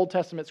fulfillment of Old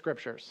Testament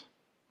scriptures.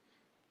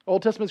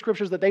 Old Testament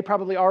scriptures that they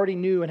probably already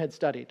knew and had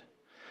studied.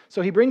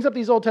 So he brings up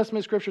these Old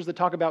Testament scriptures that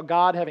talk about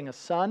God having a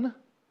son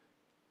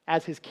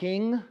as his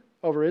king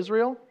over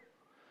Israel.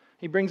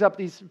 He brings up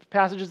these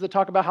passages that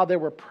talk about how there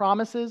were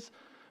promises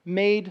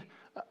made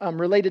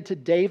related to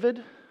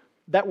David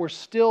that were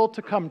still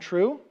to come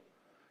true,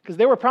 because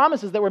there were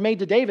promises that were made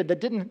to David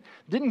that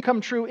didn't come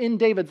true in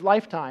David's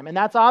lifetime. And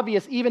that's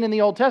obvious even in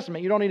the Old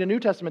Testament. You don't need a New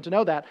Testament to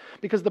know that,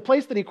 because the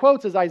place that he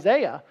quotes is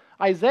Isaiah.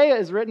 Isaiah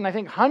is written, I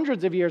think,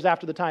 hundreds of years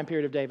after the time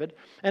period of David.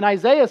 And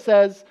Isaiah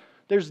says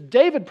there's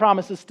David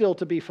promises still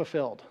to be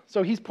fulfilled.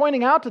 So he's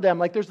pointing out to them,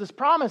 like, there's this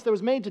promise that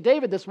was made to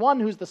David, this one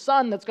who's the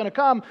son that's going to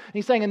come. And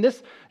he's saying, and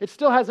this, it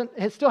still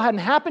hadn't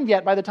happened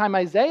yet by the time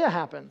Isaiah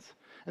happens.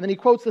 And then he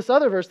quotes this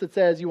other verse that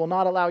says, you will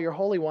not allow your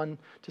Holy One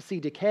to see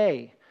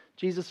decay.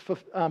 He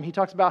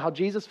talks about how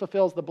Jesus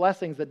fulfills the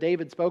blessings that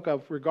David spoke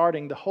of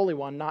regarding the Holy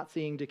One not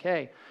seeing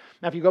decay.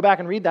 Now, if you go back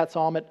and read that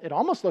psalm, it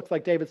almost looks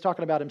like David's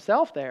talking about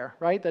himself there,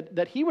 right?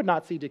 That he would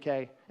not see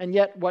decay. And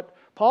yet what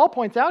Paul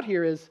points out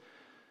here is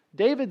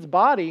David's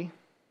body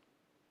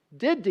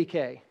did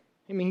decay.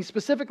 I mean, he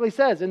specifically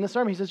says in the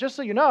sermon, he says, just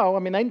so you know, I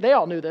mean, they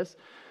all knew this.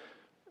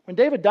 When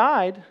David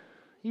died,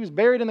 he was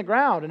buried in the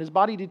ground and his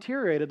body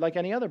deteriorated like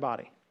any other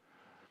body.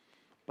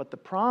 But the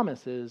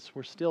promises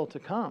were still to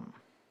come.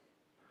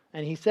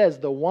 And he says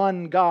the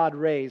one God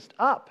raised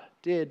up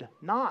did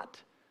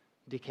not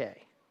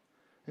decay.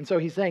 And so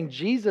he's saying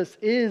Jesus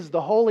is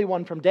the Holy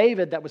One from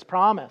David that was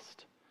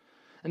promised.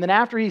 And then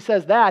after he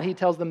says that, he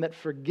tells them that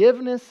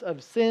forgiveness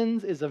of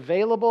sins is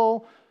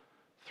available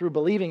through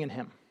believing in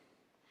him.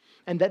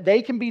 And that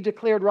they can be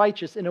declared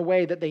righteous in a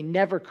way that they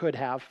never could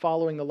have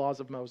following the laws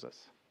of Moses.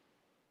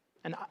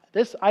 And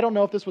this, I don't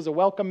know if this was a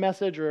welcome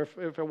message or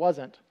if it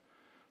wasn't.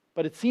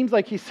 But it seems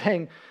like he's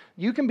saying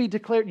you can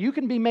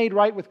be made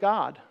right with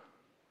God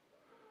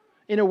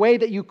in a way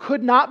that you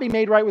could not be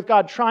made right with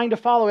God trying to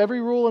follow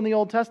every rule in the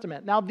Old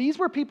Testament. Now, these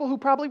were people who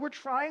probably were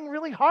trying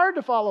really hard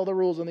to follow the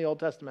rules in the Old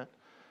Testament.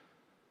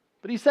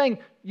 But he's saying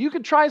you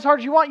could try as hard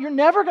as you want. You're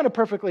never going to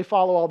perfectly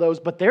follow all those,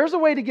 but there's a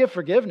way to give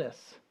forgiveness.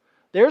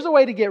 There's a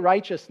way to get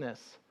righteousness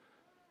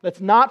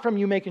that's not from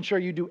you making sure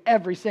you do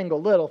every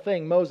single little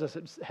thing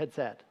Moses had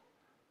said.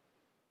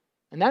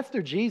 And that's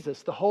through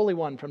Jesus, the Holy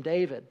One from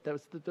David. There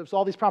was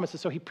all these promises.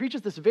 So he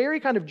preaches this very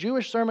kind of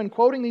Jewish sermon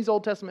quoting these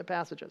Old Testament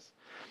passages.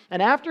 And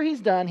after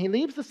he's done, he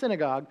leaves the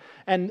synagogue.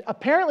 And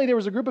apparently there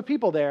was a group of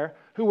people there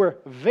who were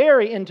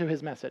very into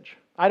his message.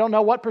 I don't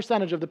know what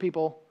percentage of the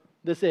people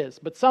this is.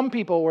 But some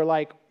people were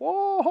like,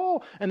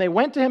 whoa. And they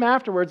went to him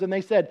afterwards and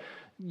they said,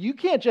 you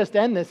can't just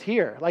end this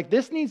here. Like,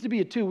 this needs to be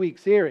a 2-week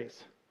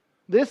series.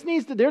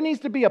 There needs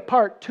to be a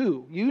part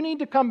 2. You need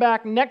to come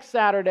back next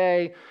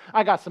Saturday.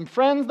 I got some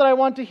friends that I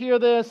want to hear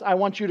this. I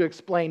want you to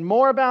explain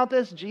more about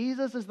this.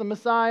 Jesus is the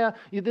Messiah.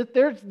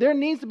 There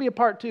needs to be a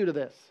part 2 to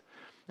this.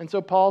 And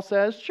so Paul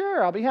says,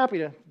 sure, I'll be happy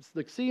to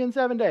see you in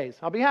 7 days.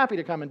 I'll be happy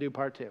to come and do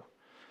part 2.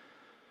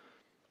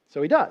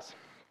 So he does.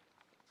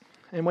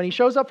 And when he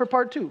shows up for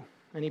part 2,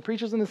 and he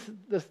preaches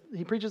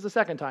he preaches the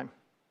second time.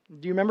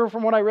 Do you remember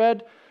from what I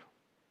read?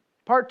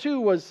 Part 2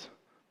 was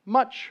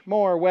much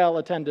more well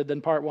attended than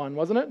part 1,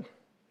 wasn't it?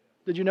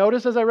 Did you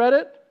notice as I read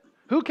it?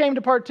 Who came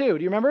to part 2?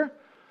 Do you remember?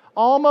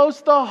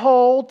 Almost the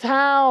whole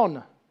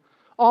town.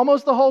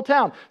 Almost the whole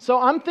town.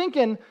 So I'm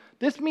thinking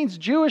this means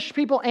Jewish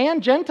people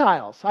and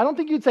Gentiles. I don't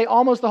think you'd say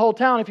almost the whole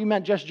town if you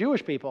meant just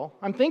Jewish people.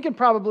 I'm thinking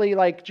probably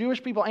like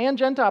Jewish people and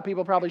Gentile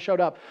people probably showed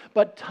up.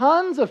 But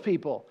tons of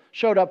people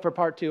showed up for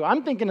part 2.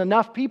 I'm thinking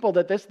enough people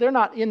that they're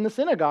not in the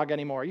synagogue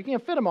anymore. You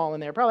can't fit them all in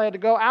there. Probably had to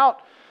go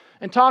out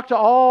and talk to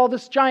all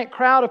this giant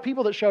crowd of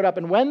people that showed up.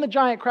 And when the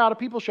giant crowd of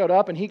people showed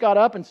up and he got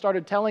up and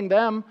started telling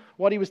them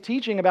what he was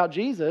teaching about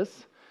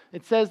Jesus,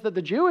 it says that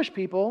the Jewish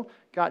people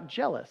got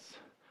jealous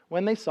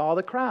when they saw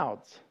the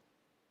crowds.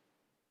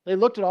 They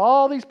looked at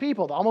all these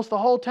people. Almost the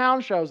whole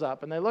town shows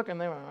up. And they look and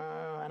they went,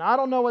 and I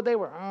don't know what they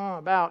were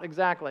about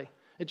exactly.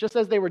 It just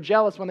says they were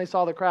jealous when they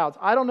saw the crowds.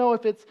 I don't know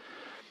if it's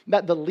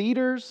that the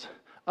leaders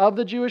of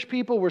the Jewish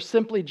people were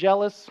simply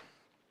jealous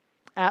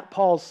at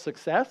Paul's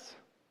success.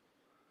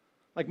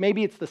 Like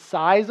maybe it's the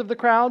size of the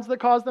crowds that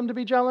cause them to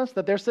be jealous,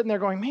 that they're sitting there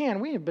going, man,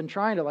 we have been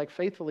trying to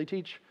faithfully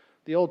teach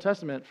the Old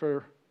Testament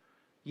for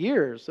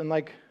years, and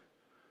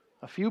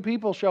a few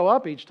people show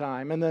up each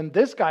time, and then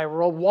this guy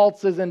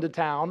waltzes into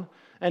town,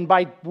 and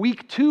by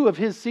week 2 of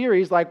his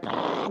series,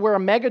 we're a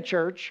mega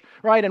church,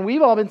 right? And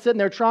we've all been sitting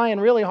there trying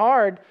really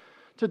hard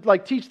to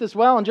teach this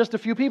well, and just a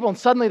few people, and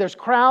suddenly there's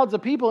crowds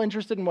of people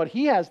interested in what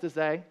he has to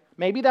say.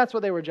 Maybe that's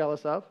what they were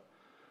jealous of.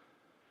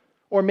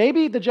 Or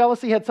maybe the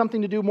jealousy had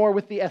something to do more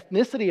with the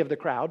ethnicity of the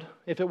crowd.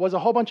 If it was a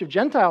whole bunch of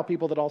Gentile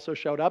people that also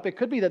showed up, it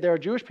could be that there are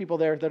Jewish people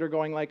there that are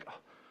going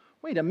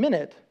wait a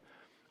minute,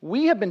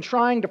 we have been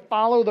trying to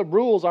follow the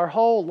rules our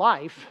whole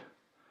life,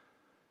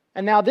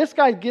 and now this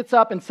guy gets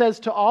up and says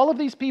to all of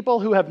these people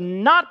who have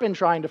not been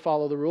trying to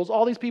follow the rules,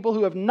 all these people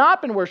who have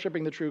not been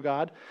worshiping the true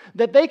God,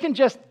 that they can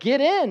just get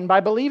in by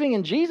believing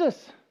in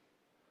Jesus.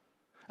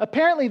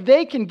 Apparently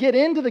they can get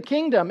into the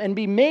kingdom and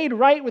be made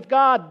right with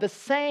God the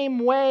same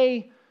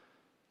way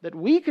that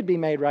we could be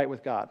made right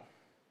with God,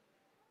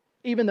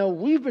 even though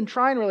we've been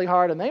trying really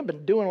hard and they've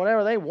been doing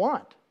whatever they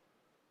want.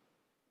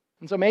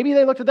 And so maybe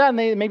they looked at that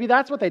and maybe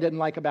that's what they didn't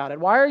like about it.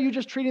 Why are you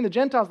just treating the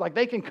Gentiles like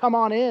they can come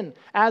on in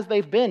as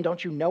they've been?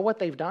 Don't you know what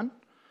they've done?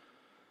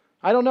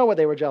 I don't know what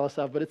they were jealous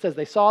of, but it says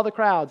they saw the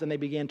crowds and they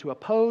began to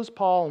oppose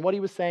Paul and what he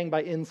was saying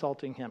by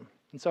insulting him.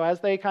 And so as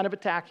they kind of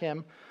attack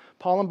him,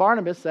 Paul and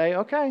Barnabas say,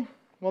 okay,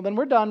 well then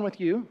we're done with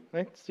you.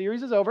 The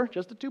series is over,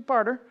 just a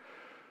 2-parter.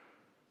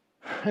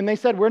 And they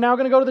said, we're now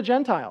going to go to the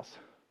Gentiles.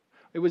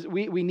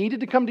 We needed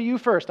to come to you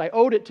first. I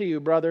owed it to you,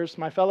 brothers,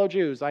 my fellow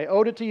Jews. I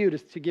owed it to you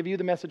to give you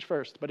the message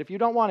first. But if you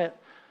don't want it,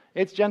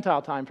 it's Gentile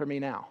time for me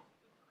now.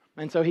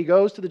 And so he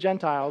goes to the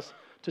Gentiles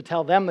to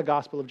tell them the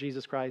gospel of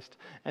Jesus Christ.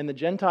 And the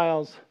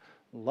Gentiles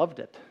loved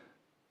it.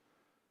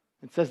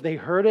 It says they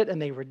heard it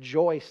and they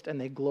rejoiced and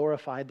they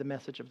glorified the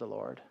message of the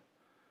Lord.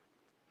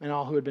 And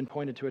all who had been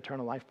pointed to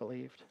eternal life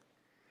believed.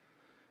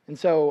 And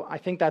so I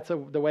think that's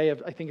the way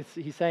of,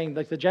 he's saying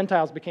the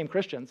Gentiles became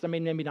Christians. I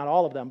mean, maybe not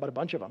all of them, but a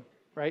bunch of them,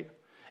 right?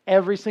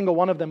 Every single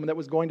one of them that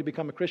was going to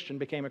become a Christian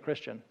became a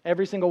Christian.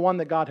 Every single one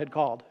that God had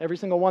called. Every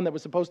single one that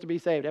was supposed to be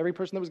saved. Every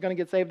person that was going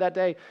to get saved that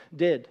day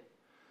did.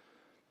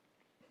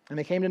 And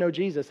they came to know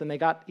Jesus and they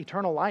got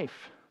eternal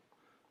life.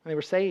 And they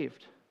were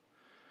saved.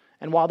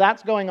 And while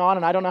that's going on,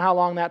 and I don't know how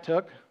long that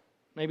took,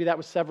 maybe that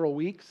was several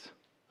weeks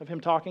of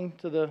him talking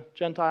to the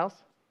Gentiles.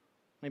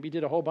 Maybe he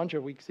did a whole bunch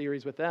of week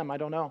series with them. I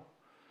don't know.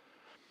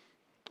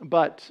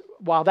 But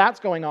while that's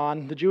going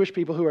on, the Jewish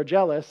people who are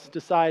jealous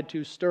decide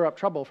to stir up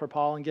trouble for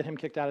Paul and get him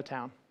kicked out of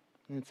town.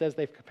 And it says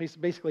they've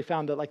basically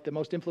found that the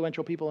most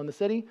influential people in the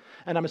city,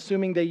 and I'm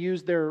assuming they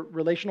used their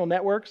relational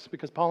networks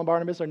because Paul and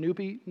Barnabas are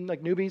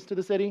newbies to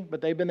the city,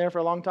 but they've been there for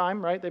a long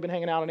time, right? They've been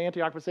hanging out in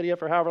Antioch Pisidia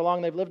for however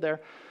long they've lived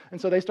there.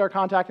 And so they start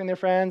contacting their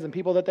friends and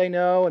people that they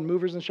know and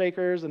movers and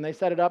shakers, and they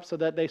set it up so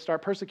that they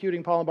start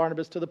persecuting Paul and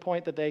Barnabas to the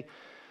point that they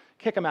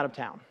kick them out of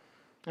town.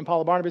 And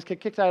Paul and Barnabas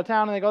get kicked out of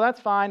town, and they go, that's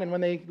fine. And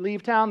when they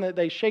leave town,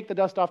 they shake the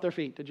dust off their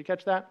feet. Did you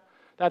catch that?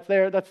 That's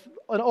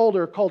an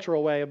older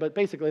cultural way, but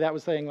basically that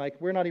was saying,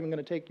 we're not even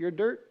going to take your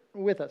dirt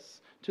with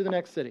us to the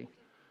next city.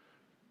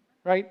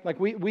 Right?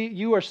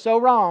 You are so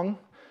wrong,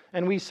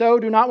 and we so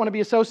do not want to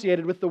be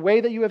associated with the way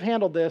that you have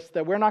handled this,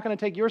 that we're not going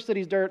to take your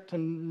city's dirt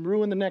and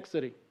ruin the next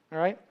city. All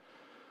right?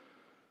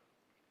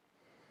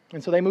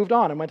 And so they moved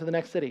on and went to the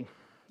next city,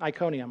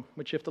 Iconium,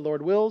 which, if the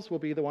Lord wills, will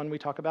be the one we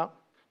talk about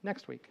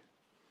next week.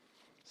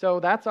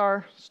 So that's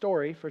our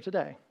story for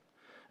today.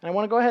 And I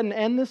want to go ahead and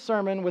end this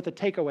sermon with a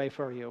takeaway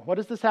for you. What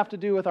does this have to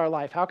do with our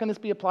life? How can this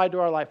be applied to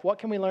our life? What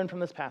can we learn from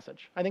this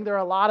passage? I think there are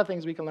a lot of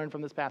things we can learn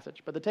from this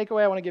passage, but the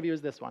takeaway I want to give you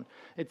is this one.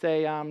 It's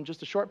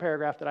just a short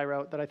paragraph that I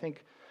wrote that I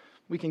think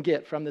we can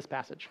get from this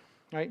passage.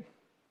 Right?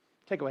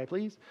 Takeaway,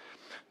 please.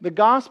 The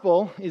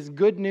gospel is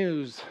good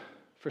news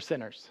for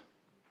sinners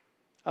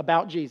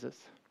about Jesus,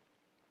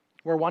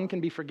 where one can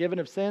be forgiven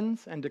of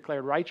sins and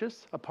declared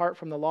righteous apart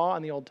from the law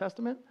and the Old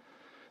Testament.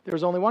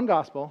 There's only one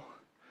gospel,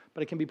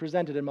 but it can be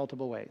presented in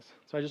multiple ways.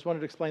 So I just wanted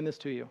to explain this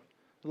to you.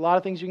 There's a lot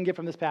of things you can get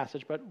from this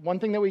passage, but one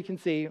thing that we can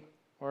see,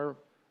 or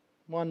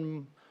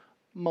one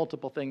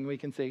multiple thing we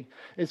can see,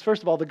 is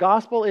first of all, the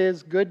gospel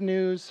is good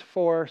news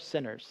for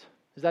sinners.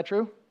 Is that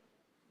true?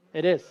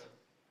 It is.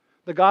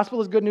 The gospel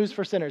is good news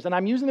for sinners. And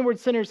I'm using the word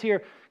sinners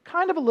here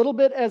kind of a little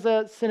bit as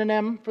a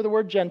synonym for the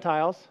word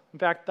Gentiles. In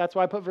fact, that's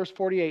why I put verse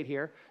 48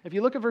 here. If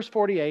you look at verse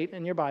 48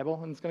 in your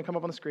Bible, and it's going to come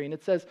up on the screen,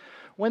 it says,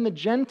 when the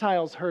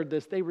Gentiles heard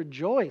this, they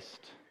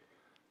rejoiced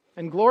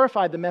and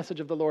glorified the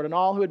message of the Lord, and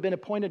all who had been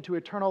appointed to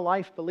eternal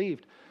life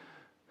believed.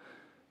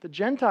 The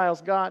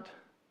Gentiles got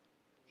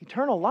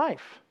eternal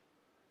life.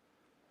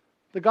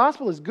 The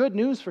gospel is good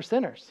news for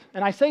sinners.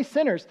 And I say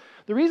sinners.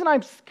 The reason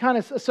I've kind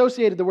of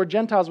associated the word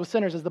Gentiles with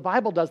sinners is the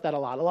Bible does that a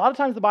lot. A lot of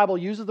times the Bible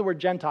uses the word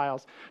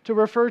Gentiles to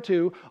refer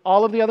to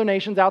all of the other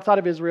nations outside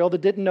of Israel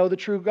that didn't know the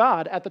true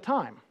God at the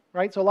time,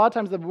 right? So a lot of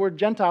times the word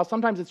Gentiles,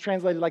 sometimes it's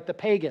translated like the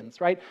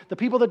pagans, right? The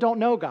people that don't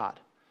know God.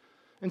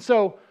 And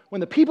so when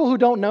the people who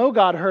don't know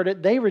God heard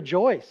it, they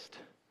rejoiced.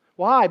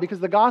 Why? Because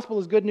the gospel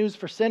is good news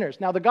for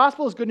sinners. Now the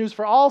gospel is good news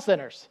for all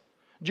sinners,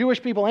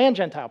 Jewish people and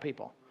Gentile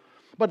people.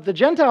 But the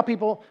Gentile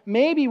people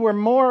maybe were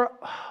more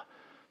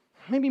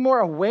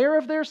aware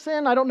of their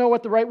sin. I don't know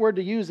what the right word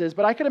to use is,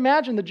 but I could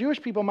imagine the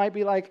Jewish people might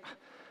be like,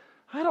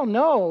 I don't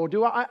know,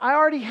 I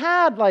already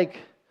had like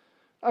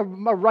a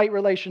right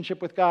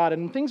relationship with God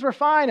and things were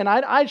fine, and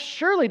I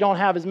surely don't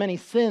have as many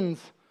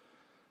sins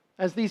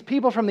as these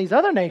people from these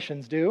other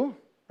nations do,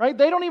 right?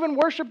 They don't even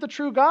worship the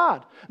true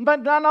God.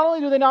 But not only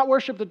do they not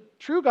worship the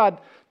true God,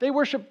 they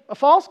worship a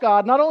false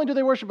God. Not only do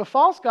they worship a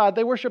false God,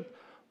 they worship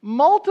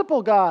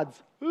multiple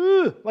gods.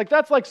 Ugh, like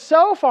that's like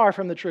so far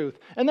from the truth.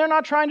 And they're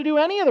not trying to do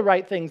any of the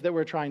right things that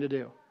we're trying to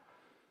do.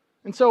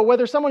 And so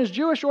whether someone is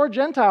Jewish or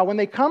Gentile, when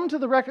they come to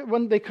the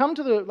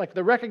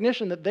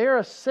recognition that they're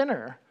a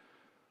sinner,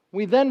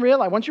 we then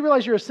realize, once you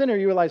realize you're a sinner,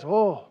 you realize,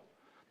 oh,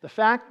 the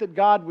fact that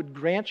God would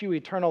grant you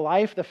eternal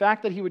life, the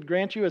fact that He would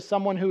grant you as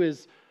someone who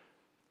is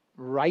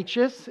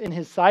righteous in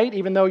His sight,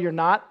 even though you're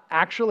not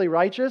actually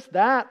righteous,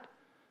 that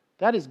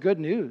is good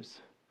news.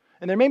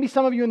 And there may be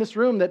some of you in this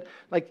room that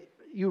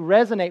you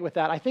resonate with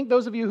that. I think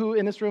those of you who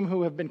in this room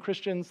who have been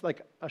Christians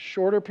like a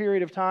shorter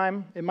period of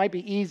time, it might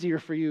be easier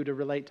for you to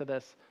relate to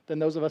this than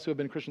those of us who have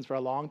been Christians for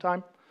a long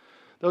time.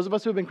 Those of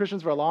us who have been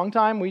Christians for a long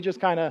time, we just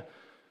kind of,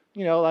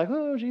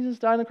 oh, Jesus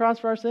died on the cross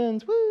for our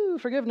sins. Woo,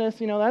 forgiveness,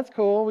 that's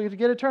cool. We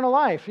get eternal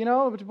life,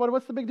 but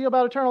what's the big deal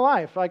about eternal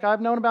life? Like,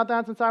 I've known about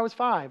that since I was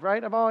 5,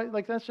 right?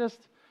 That's just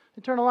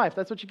eternal life.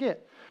 That's what you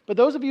get. But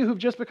those of you who've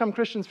just become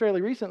Christians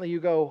fairly recently,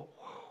 you go,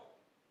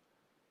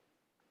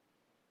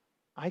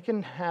 I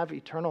can have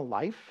eternal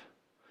life.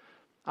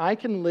 I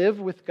can live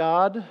with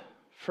God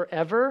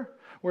forever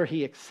where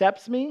He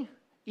accepts me,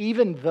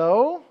 even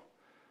though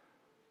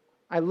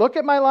I look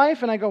at my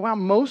life and I go, wow,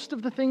 most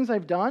of the things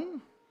I've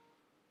done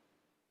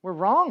were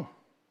wrong.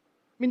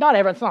 I mean,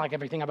 it's not like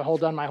everything I've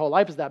done my whole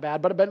life is that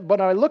bad, but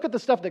when I look at the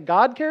stuff that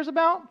God cares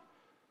about,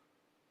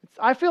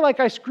 I feel like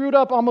I screwed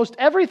up almost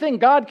everything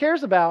God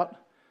cares about,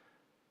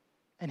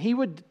 and He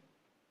would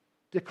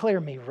declare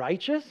me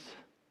righteous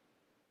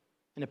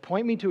and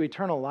appoint me to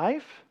eternal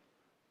life.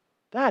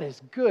 That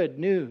is good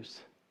news.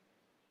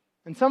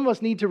 And some of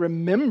us need to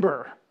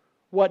remember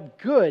what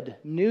good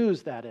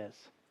news that is.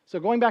 So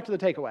going back to the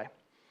takeaway.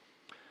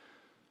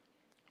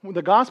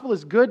 The gospel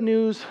is good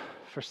news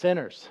for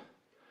sinners.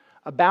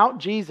 About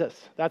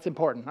Jesus. That's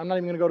important. I'm not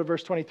even going to go to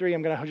verse 23.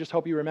 I'm going to just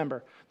hope you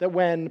remember that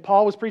when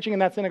Paul was preaching in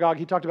that synagogue,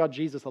 he talked about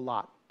Jesus a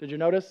lot. Did you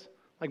notice?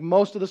 Like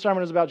most of the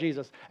sermon was about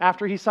Jesus.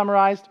 After he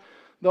summarized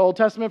the Old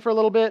Testament for a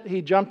little bit,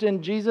 he jumped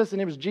in Jesus,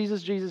 and it was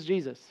Jesus, Jesus,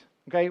 Jesus.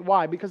 Okay,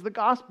 why? Because the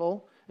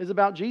gospel is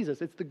about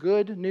Jesus. It's the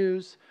good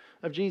news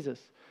of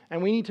Jesus.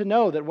 And we need to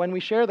know that when we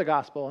share the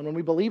gospel and when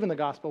we believe in the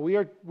gospel, we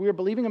are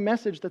believing a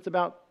message that's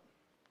about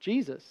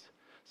Jesus.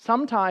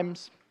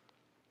 Sometimes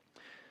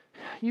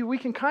we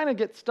can kind of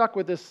get stuck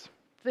with this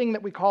thing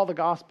that we call the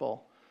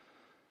gospel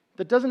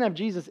that doesn't have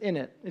Jesus in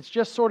it. It's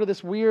just sort of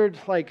this weird,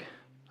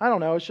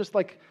 it's just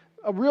like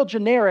a real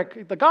generic,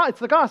 it's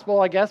the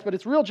gospel, I guess, but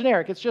it's real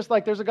generic. It's just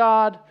like there's a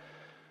God,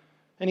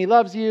 and He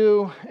loves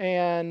you,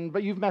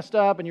 but you've messed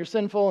up, and you're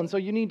sinful, and so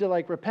you need to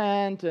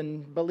repent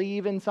and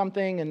believe in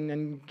something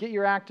and get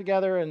your act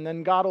together, and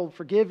then God will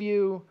forgive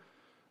you,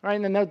 right?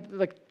 And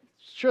then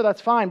sure,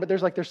 that's fine, but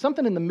there's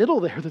something in the middle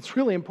there that's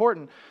really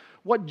important.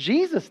 What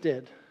Jesus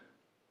did.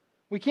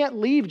 We can't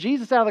leave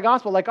Jesus out of the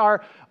gospel.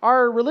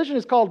 Our religion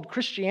is called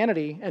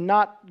Christianity and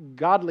not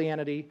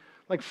godlianity,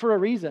 for a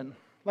reason.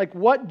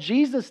 What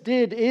Jesus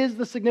did is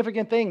the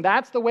significant thing.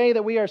 That's the way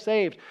that we are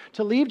saved.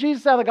 To leave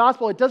Jesus out of the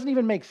gospel, it doesn't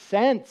even make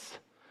sense.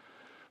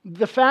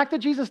 The fact that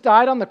Jesus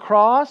died on the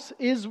cross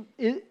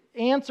it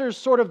answers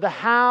sort of the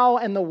how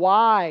and the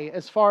why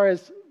as far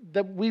as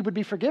that we would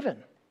be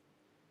forgiven.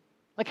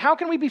 How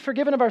can we be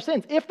forgiven of our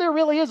sins? If there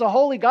really is a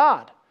holy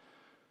God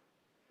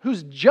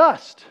who's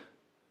just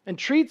and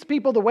treats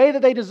people the way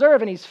that they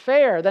deserve and He's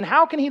fair, then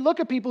how can He look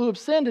at people who have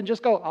sinned and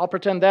just go, I'll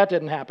pretend that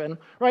didn't happen,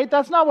 right?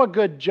 That's not what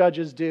good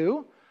judges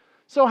do.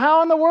 So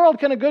how in the world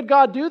can a good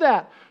God do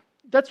that?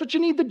 That's what you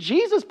need the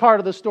Jesus part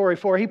of the story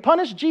for. He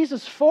punished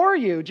Jesus for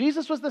you.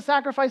 Jesus was the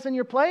sacrifice in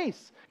your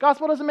place.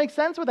 Gospel doesn't make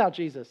sense without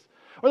Jesus.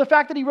 Or the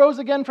fact that He rose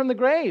again from the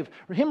grave.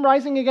 Him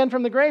rising again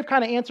from the grave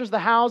kind of answers the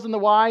hows and the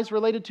whys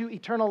related to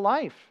eternal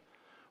life.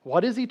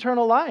 What is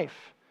eternal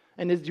life?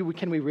 And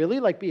can we really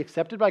be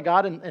accepted by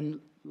God and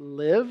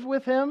live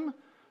with Him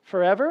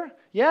forever?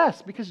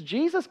 Yes, because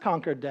Jesus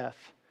conquered death.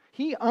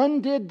 He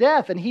undid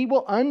death, and He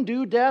will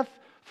undo death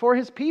for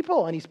His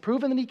people, and He's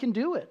proven that He can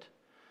do it.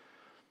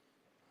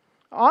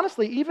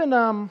 Honestly,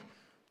 even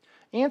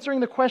answering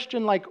the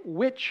question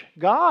which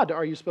God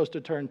are you supposed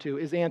to turn to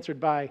is answered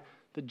by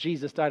that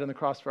Jesus died on the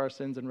cross for our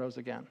sins and rose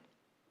again.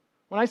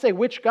 When I say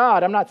which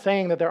God, I'm not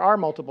saying that there are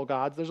multiple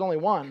gods. There's only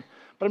one.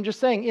 But I'm just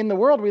saying in the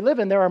world we live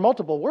in, there are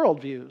multiple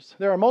worldviews.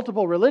 There are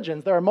multiple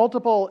religions. There are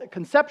multiple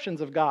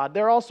conceptions of God.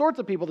 There are all sorts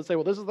of people that say,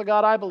 well, this is the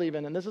God I believe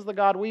in, and this is the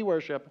God we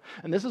worship,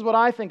 and this is what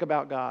I think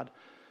about God.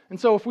 And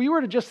so if we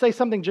were to just say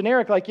something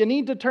generic like, you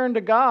need to turn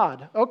to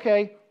God,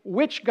 okay,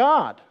 which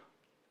God?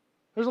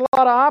 There's a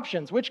lot of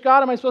options. Which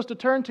God am I supposed to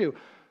turn to?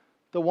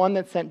 The one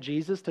that sent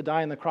Jesus to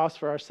die on the cross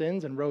for our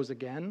sins and rose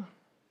again?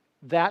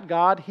 That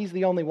God, He's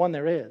the only one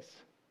there is.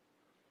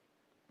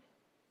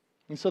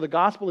 And so the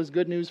gospel is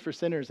good news for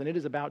sinners, and it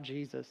is about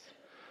Jesus.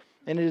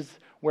 And it is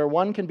where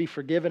one can be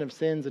forgiven of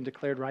sins and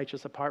declared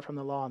righteous apart from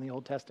the law in the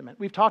Old Testament.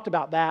 We've talked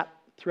about that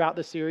throughout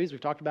this series.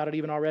 We've talked about it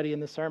even already in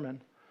this sermon.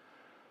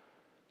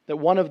 That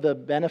one of the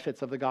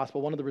benefits of the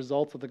gospel, one of the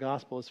results of the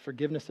gospel is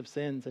forgiveness of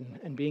sins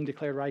and being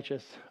declared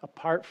righteous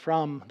apart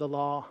from the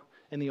law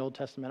in the Old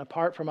Testament,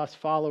 apart from us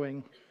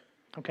following.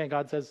 Okay,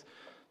 God says,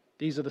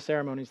 these are the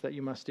ceremonies that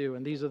you must do,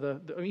 and these are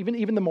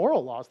even the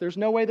moral laws. There's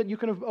no way that you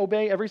can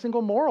obey every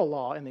single moral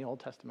law in the Old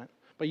Testament.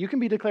 But you can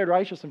be declared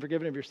righteous and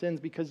forgiven of your sins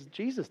because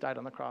Jesus died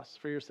on the cross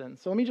for your sins.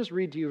 So let me just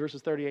read to you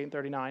verses 38 and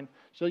 39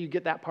 so you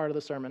get that part of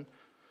the sermon.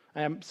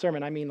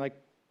 I mean like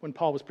when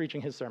Paul was preaching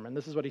his sermon.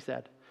 This is what he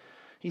said.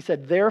 He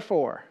said,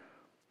 "Therefore,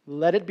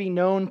 let it be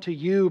known to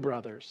you,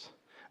 brothers,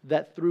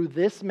 that through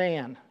this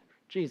man,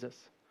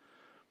 Jesus,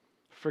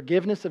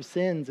 forgiveness of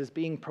sins is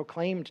being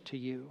proclaimed to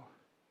you.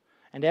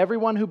 And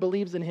everyone who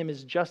believes in him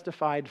is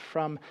justified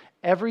from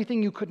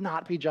everything you could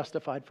not be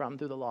justified from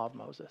through the law of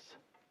Moses."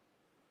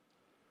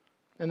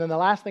 And then the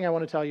last thing I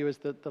want to tell you is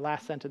the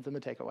last sentence in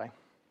the takeaway.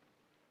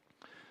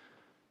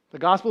 The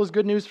gospel is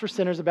good news for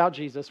sinners about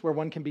Jesus, where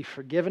one can be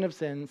forgiven of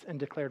sins and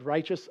declared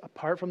righteous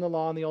apart from the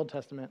law in the Old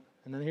Testament.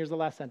 And then here's the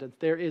last sentence.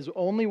 There is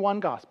only one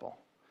gospel,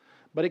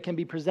 but it can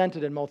be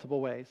presented in multiple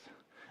ways.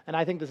 And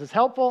I think this is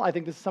helpful. I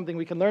think this is something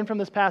we can learn from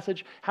this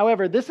passage.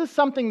 However, this is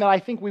something that I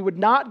think we would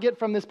not get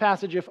from this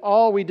passage if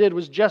all we did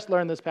was just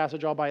learn this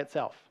passage all by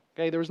itself.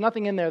 Okay, there was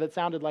nothing in there that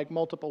sounded like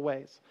multiple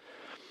ways.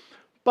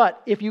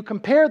 But if you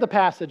compare the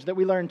passage that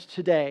we learned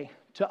today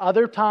to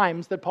other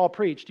times that Paul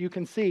preached, you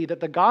can see that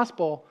the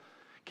gospel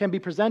can be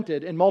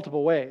presented in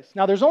multiple ways.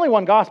 Now, there's only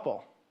one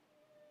gospel.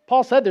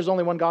 Paul said there's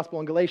only one gospel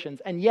in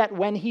Galatians, and yet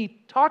when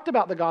he talked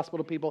about the gospel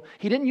to people,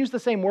 he didn't use the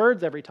same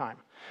words every time.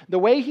 The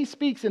way he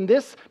speaks in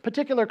this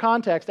particular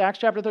context, Acts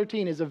chapter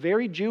 13, is a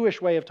very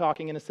Jewish way of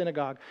talking in a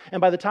synagogue. And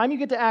by the time you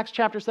get to Acts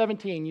chapter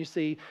 17, you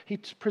see he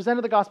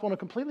presented the gospel in a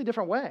completely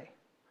different way.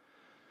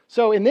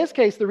 So in this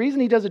case, the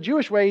reason he does a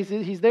Jewish way is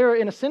he's there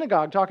in a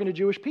synagogue talking to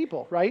Jewish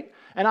people, right?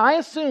 And I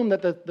assume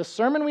that the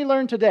sermon we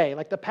learned today,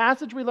 like the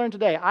passage we learned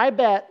today, I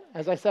bet,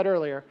 as I said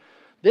earlier,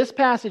 this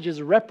passage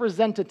is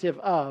representative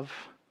of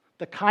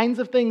the kinds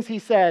of things he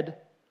said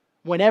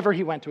whenever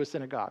he went to a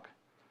synagogue.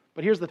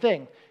 But here's the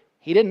thing.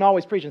 He didn't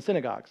always preach in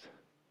synagogues.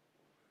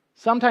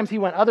 Sometimes he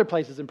went other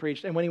places and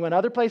preached, and when he went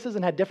other places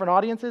and had different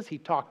audiences, he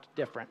talked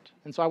different.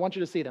 And so I want you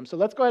to see them. So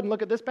let's go ahead and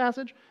look at this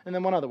passage, and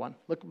then one other one.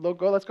 Let's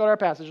go to our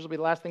passage. This will be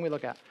the last thing we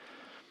look at.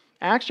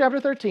 Acts chapter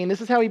 13,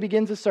 this is how he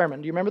begins his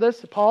sermon. Do you remember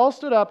this? Paul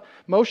stood up,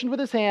 motioned with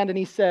his hand, and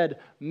he said,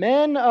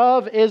 "Men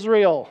of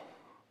Israel."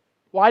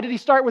 Why did he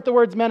start with the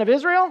words men of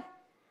Israel?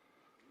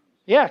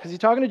 Yeah, because he's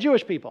talking to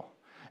Jewish people.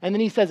 And then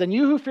he says, "And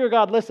you who fear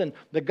God, listen,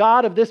 the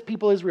God of this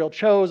people Israel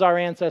chose our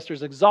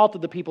ancestors,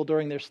 exalted the people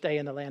during their stay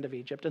in the land of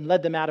Egypt, and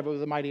led them out of it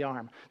with a mighty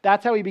arm."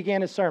 That's how he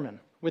began his sermon,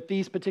 with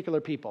these particular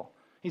people.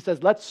 He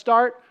says, let's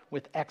start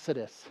with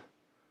Exodus.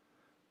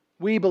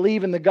 We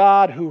believe in the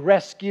God who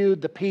rescued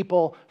the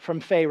people from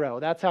Pharaoh.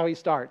 That's how he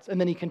starts.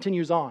 And then he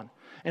continues on.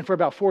 And for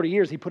about 40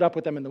 years, he put up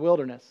with them in the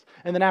wilderness.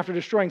 And then after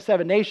destroying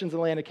 7 nations in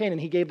the land of Canaan,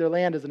 he gave their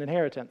land as an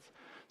inheritance.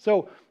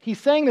 So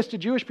he's saying this to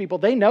Jewish people.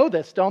 They know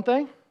this, don't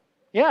they?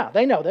 Yeah,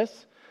 they know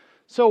this.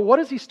 So what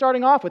is he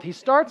starting off with? He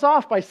starts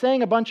off by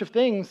saying a bunch of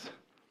things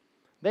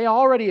they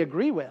already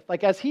agree with.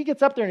 Like as he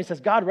gets up there and he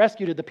says, God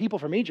rescued the people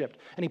from Egypt,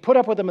 and he put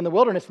up with them in the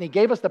wilderness, and he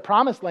gave us the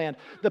promised land.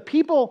 The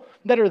people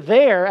that are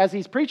there as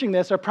he's preaching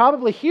this are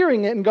probably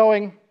hearing it and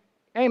going,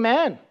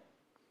 amen,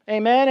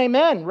 amen,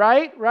 amen,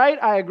 right,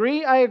 I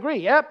agree,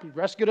 yep, he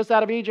rescued us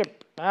out of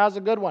Egypt. That was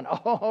a good one.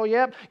 Oh,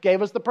 yep,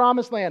 gave us the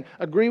promised land.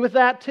 Agree with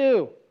that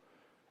too.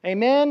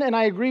 Amen, and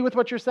I agree with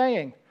what you're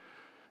saying.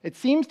 It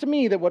seems to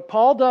me that what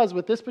Paul does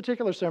with this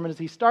particular sermon is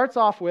he starts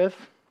off with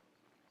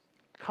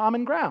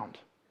common ground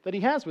that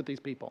he has with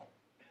these people.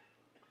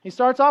 He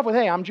starts off with,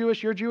 hey, I'm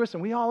Jewish, you're Jewish,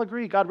 and we all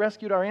agree God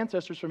rescued our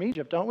ancestors from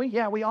Egypt, don't we?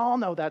 Yeah, we all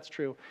know that's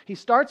true. He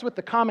starts with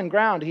the common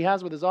ground he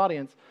has with his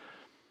audience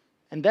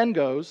and then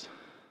goes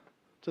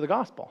to the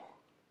gospel.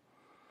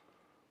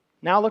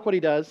 Now look what he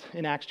does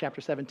in Acts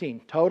chapter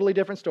 17. Totally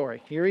different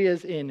story. Here he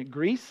is in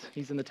Greece.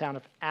 He's in the town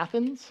of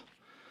Athens.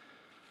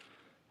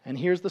 And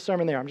here's the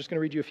sermon there. I'm just going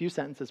to read you a few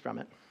sentences from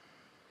it.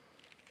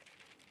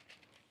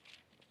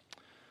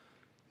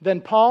 Then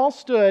Paul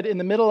stood in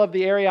the middle of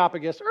the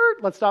Areopagus.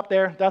 Let's stop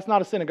there. That's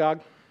not a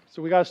synagogue.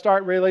 So we got to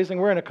start realizing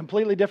we're in a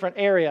completely different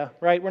area,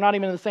 right? We're not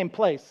even in the same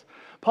place.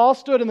 Paul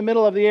stood in the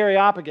middle of the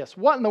Areopagus.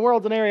 What in the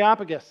world's an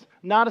Areopagus?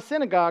 Not a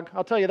synagogue,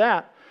 I'll tell you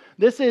that.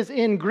 This is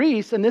in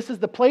Greece, and this is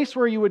the place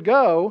where you would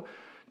go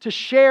to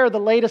share the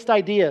latest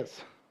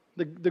ideas.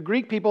 The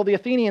Greek people, the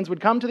Athenians,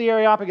 would come to the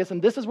Areopagus,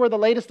 and this is where the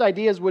latest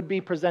ideas would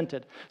be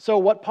presented. So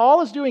what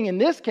Paul is doing in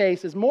this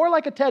case is more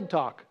like a TED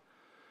Talk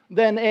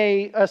than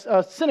a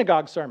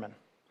synagogue sermon.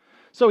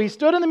 So he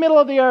stood in the middle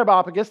of the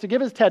Areopagus to give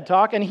his TED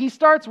Talk, and he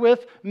starts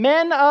with,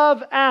 men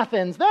of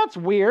Athens. That's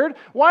weird.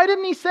 Why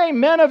didn't he say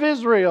men of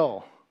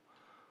Israel?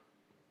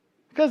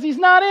 Because he's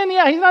not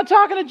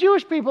talking to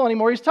Jewish people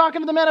anymore. He's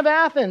talking to the men of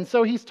Athens.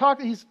 So he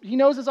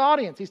knows his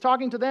audience. He's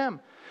talking to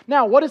them.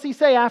 Now, what does he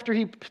say after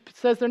he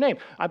says their name?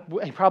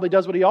 He probably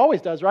does what he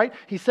always does, right?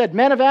 He said,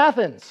 men of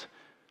Athens,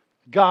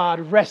 God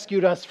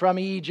rescued us from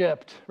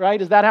Egypt,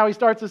 right? Is that how he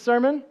starts his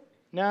sermon?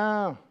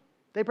 No.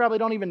 They probably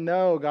don't even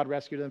know God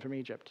rescued them from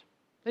Egypt.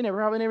 They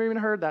probably never even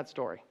heard that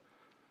story.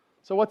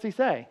 So what's he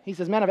say? He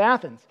says, men of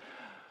Athens,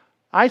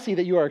 I see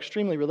that you are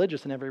extremely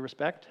religious in every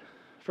respect.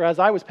 For as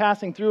I was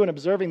passing through and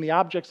observing the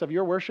objects of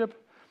your worship,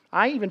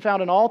 I even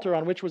found an altar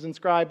on which was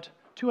inscribed,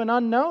 to an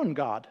unknown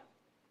God.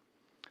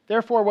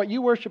 Therefore, what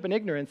you worship in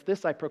ignorance,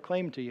 this I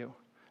proclaim to you.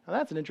 Now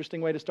that's an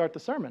interesting way to start the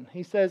sermon.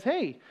 He says,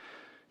 hey,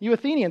 you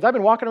Athenians, I've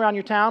been walking around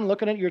your town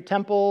looking at your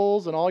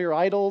temples and all your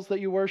idols that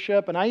you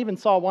worship, and I even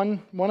saw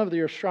one of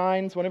your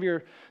shrines, one of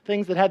your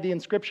things that had the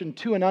inscription,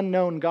 to an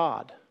unknown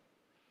God.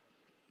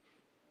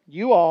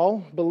 You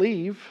all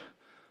believe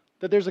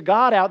that there's a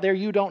God out there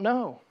you don't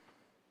know.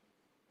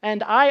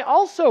 And I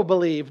also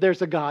believe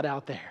there's a God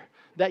out there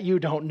that you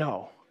don't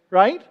know,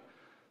 right?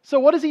 So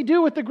what does he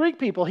do with the Greek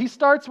people? He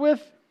starts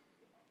with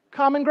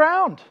common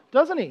ground,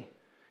 doesn't he?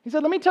 He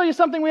said, let me tell you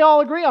something we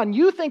all agree on.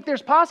 You think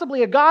there's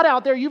possibly a God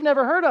out there you've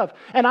never heard of.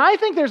 And I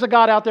think there's a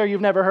God out there you've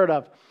never heard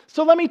of.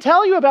 So let me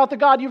tell you about the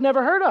God you've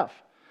never heard of.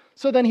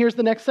 So then here's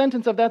the next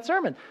sentence of that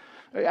sermon.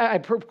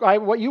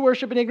 What you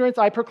worship in ignorance,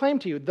 I proclaim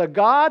to you. The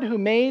God who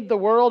made the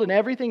world and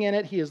everything in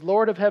it, he is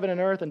Lord of heaven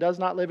and earth and does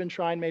not live in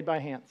shrine made by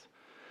hands.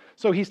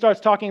 So he starts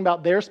talking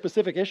about their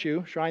specific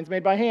issue, shrines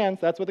made by hands.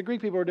 That's what the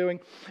Greek people are doing.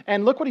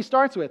 And look what he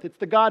starts with. It's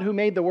the God who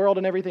made the world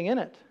and everything in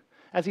it.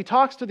 As he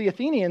talks to the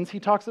Athenians, he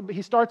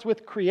starts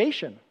with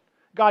creation.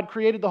 God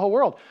created the whole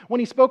world. When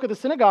he spoke at the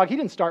synagogue, he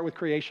didn't start with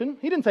creation.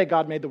 He didn't say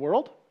God made the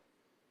world.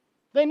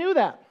 They knew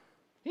that.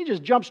 He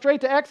just jumped straight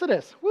to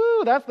Exodus.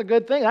 Woo, that's the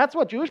good thing. That's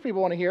what Jewish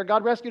people want to hear.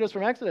 God rescued us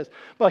from Exodus.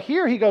 But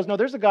here he goes, no,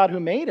 there's a God who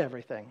made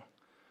everything.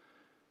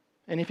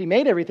 And if he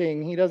made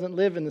everything, he doesn't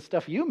live in the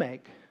stuff you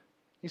make.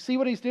 You see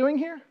what he's doing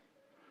here?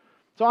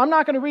 So I'm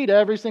not going to read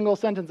every single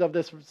sentence of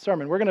this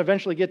sermon. We're going to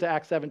eventually get to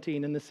Acts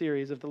 17 in this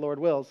series if the Lord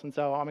wills, and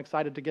so I'm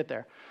excited to get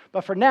there.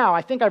 But for now,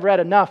 I think I've read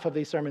enough of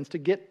these sermons to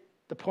get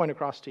the point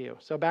across to you.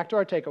 So back to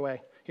our takeaway.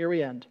 Here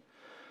we end.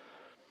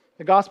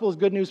 The gospel is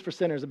good news for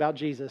sinners about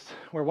Jesus,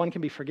 where one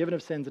can be forgiven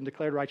of sins and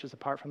declared righteous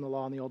apart from the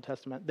law in the Old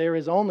Testament. There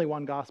is only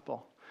one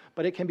gospel,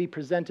 but it can be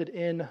presented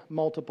in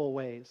multiple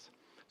ways.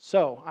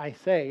 So I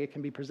say it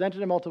can be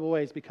presented in multiple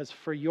ways because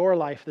for your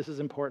life, this is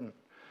important.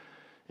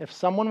 If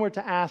someone were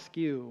to ask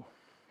you,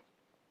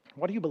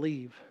 what do you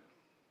believe?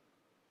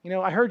 You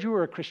know, I heard you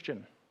were a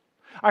Christian.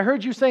 I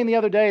heard you saying the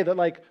other day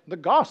that, the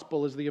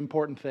gospel is the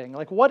important thing.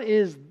 What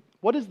is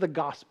the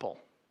gospel?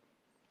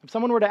 If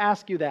someone were to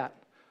ask you that,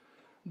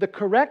 the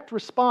correct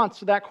response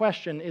to that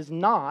question is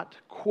not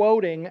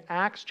quoting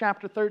Acts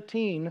chapter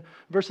 13,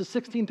 verses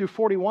 16 through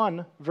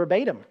 41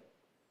 verbatim,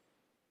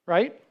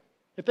 right?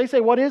 If they say,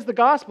 what is the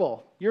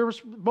gospel?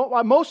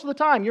 Most of the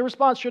time, your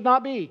response should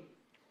not be,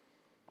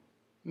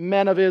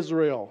 men of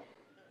Israel.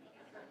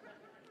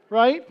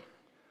 Right?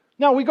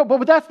 Now we go,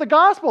 but that's the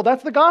gospel.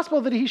 That's the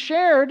gospel that he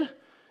shared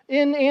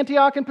in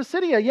Antioch and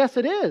Pisidia. Yes,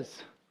 it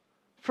is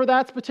for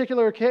that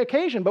particular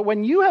occasion. But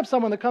when you have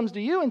someone that comes to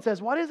you and says,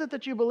 what is it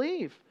that you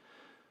believe?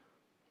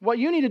 What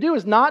you need to do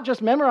is not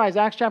just memorize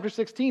Acts chapter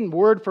 16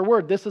 word for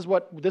word. This is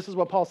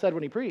what Paul said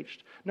when he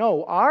preached.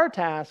 No, our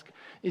task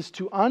is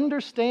to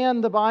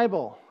understand the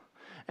Bible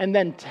and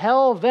then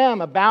tell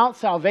them about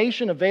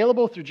salvation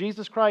available through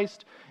Jesus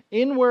Christ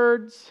in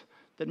words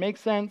that make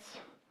sense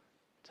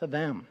to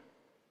them.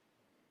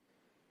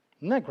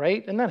 Isn't that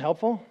great? Isn't that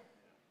helpful?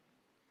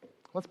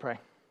 Let's pray.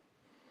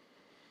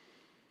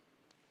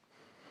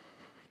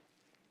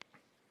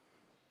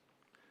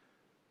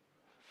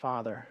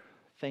 Father,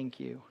 thank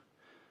you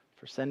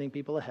for sending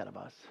people ahead of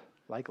us,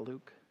 like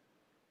Luke,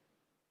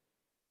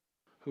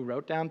 who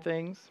wrote down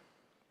things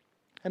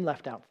and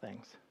left out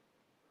things,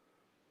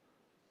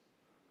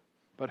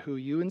 but who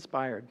you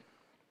inspired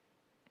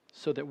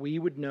so that we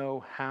would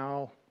know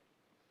how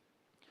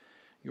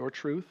your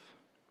truth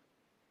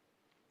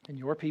and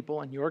your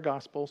people and your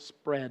gospel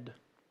spread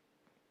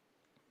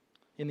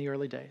in the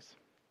early days.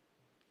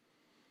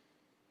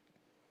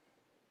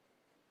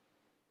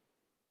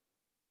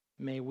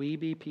 May we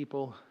be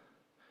people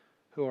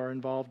who are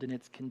involved in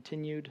its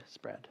continued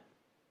spread.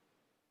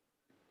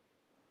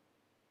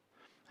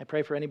 I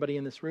pray for anybody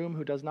in this room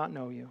who does not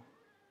know you.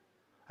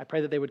 I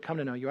pray that they would come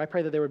to know you. I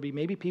pray that there would be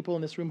maybe people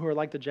in this room who are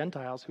like the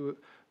Gentiles who,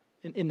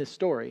 in this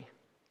story,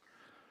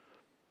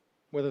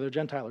 whether they're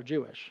Gentile or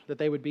Jewish, that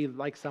they would be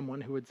like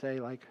someone who would say,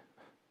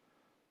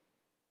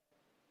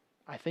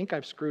 I think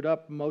I've screwed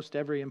up most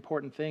every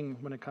important thing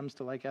when it comes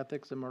to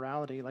ethics and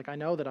morality. I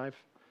know that I've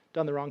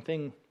done the wrong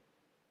thing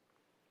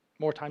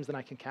more times than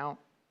I can count.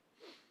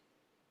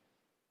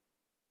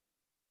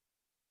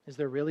 Is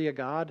there really a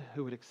God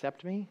who would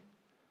accept me?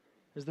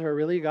 Is there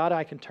really a God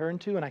I can turn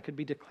to and I could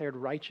be declared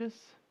righteous?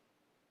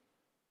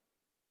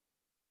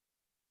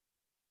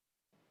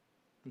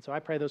 And so I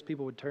pray those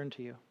people would turn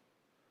to you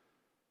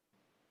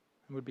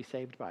and would be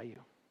saved by you.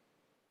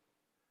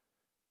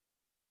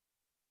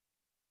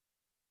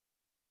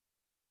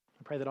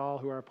 I pray that all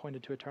who are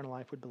appointed to eternal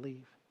life would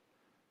believe.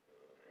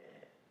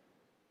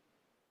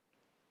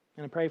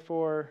 And I pray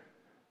for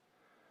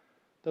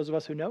those of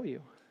us who know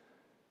you,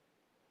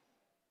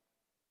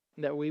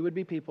 that we would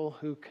be people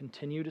who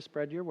continue to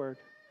spread your word,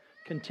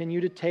 continue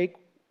to take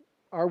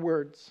our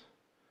words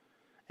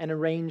and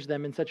arrange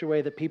them in such a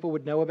way that people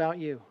would know about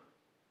you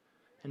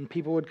and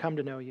people would come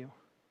to know you.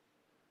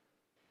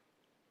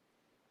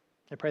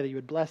 I pray that you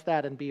would bless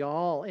that and be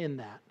all in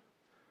that.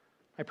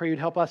 I pray you'd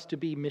help us to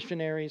be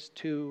missionaries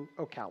to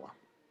Ocala.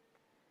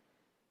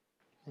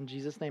 In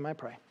Jesus' name I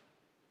pray.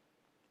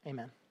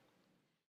 Amen.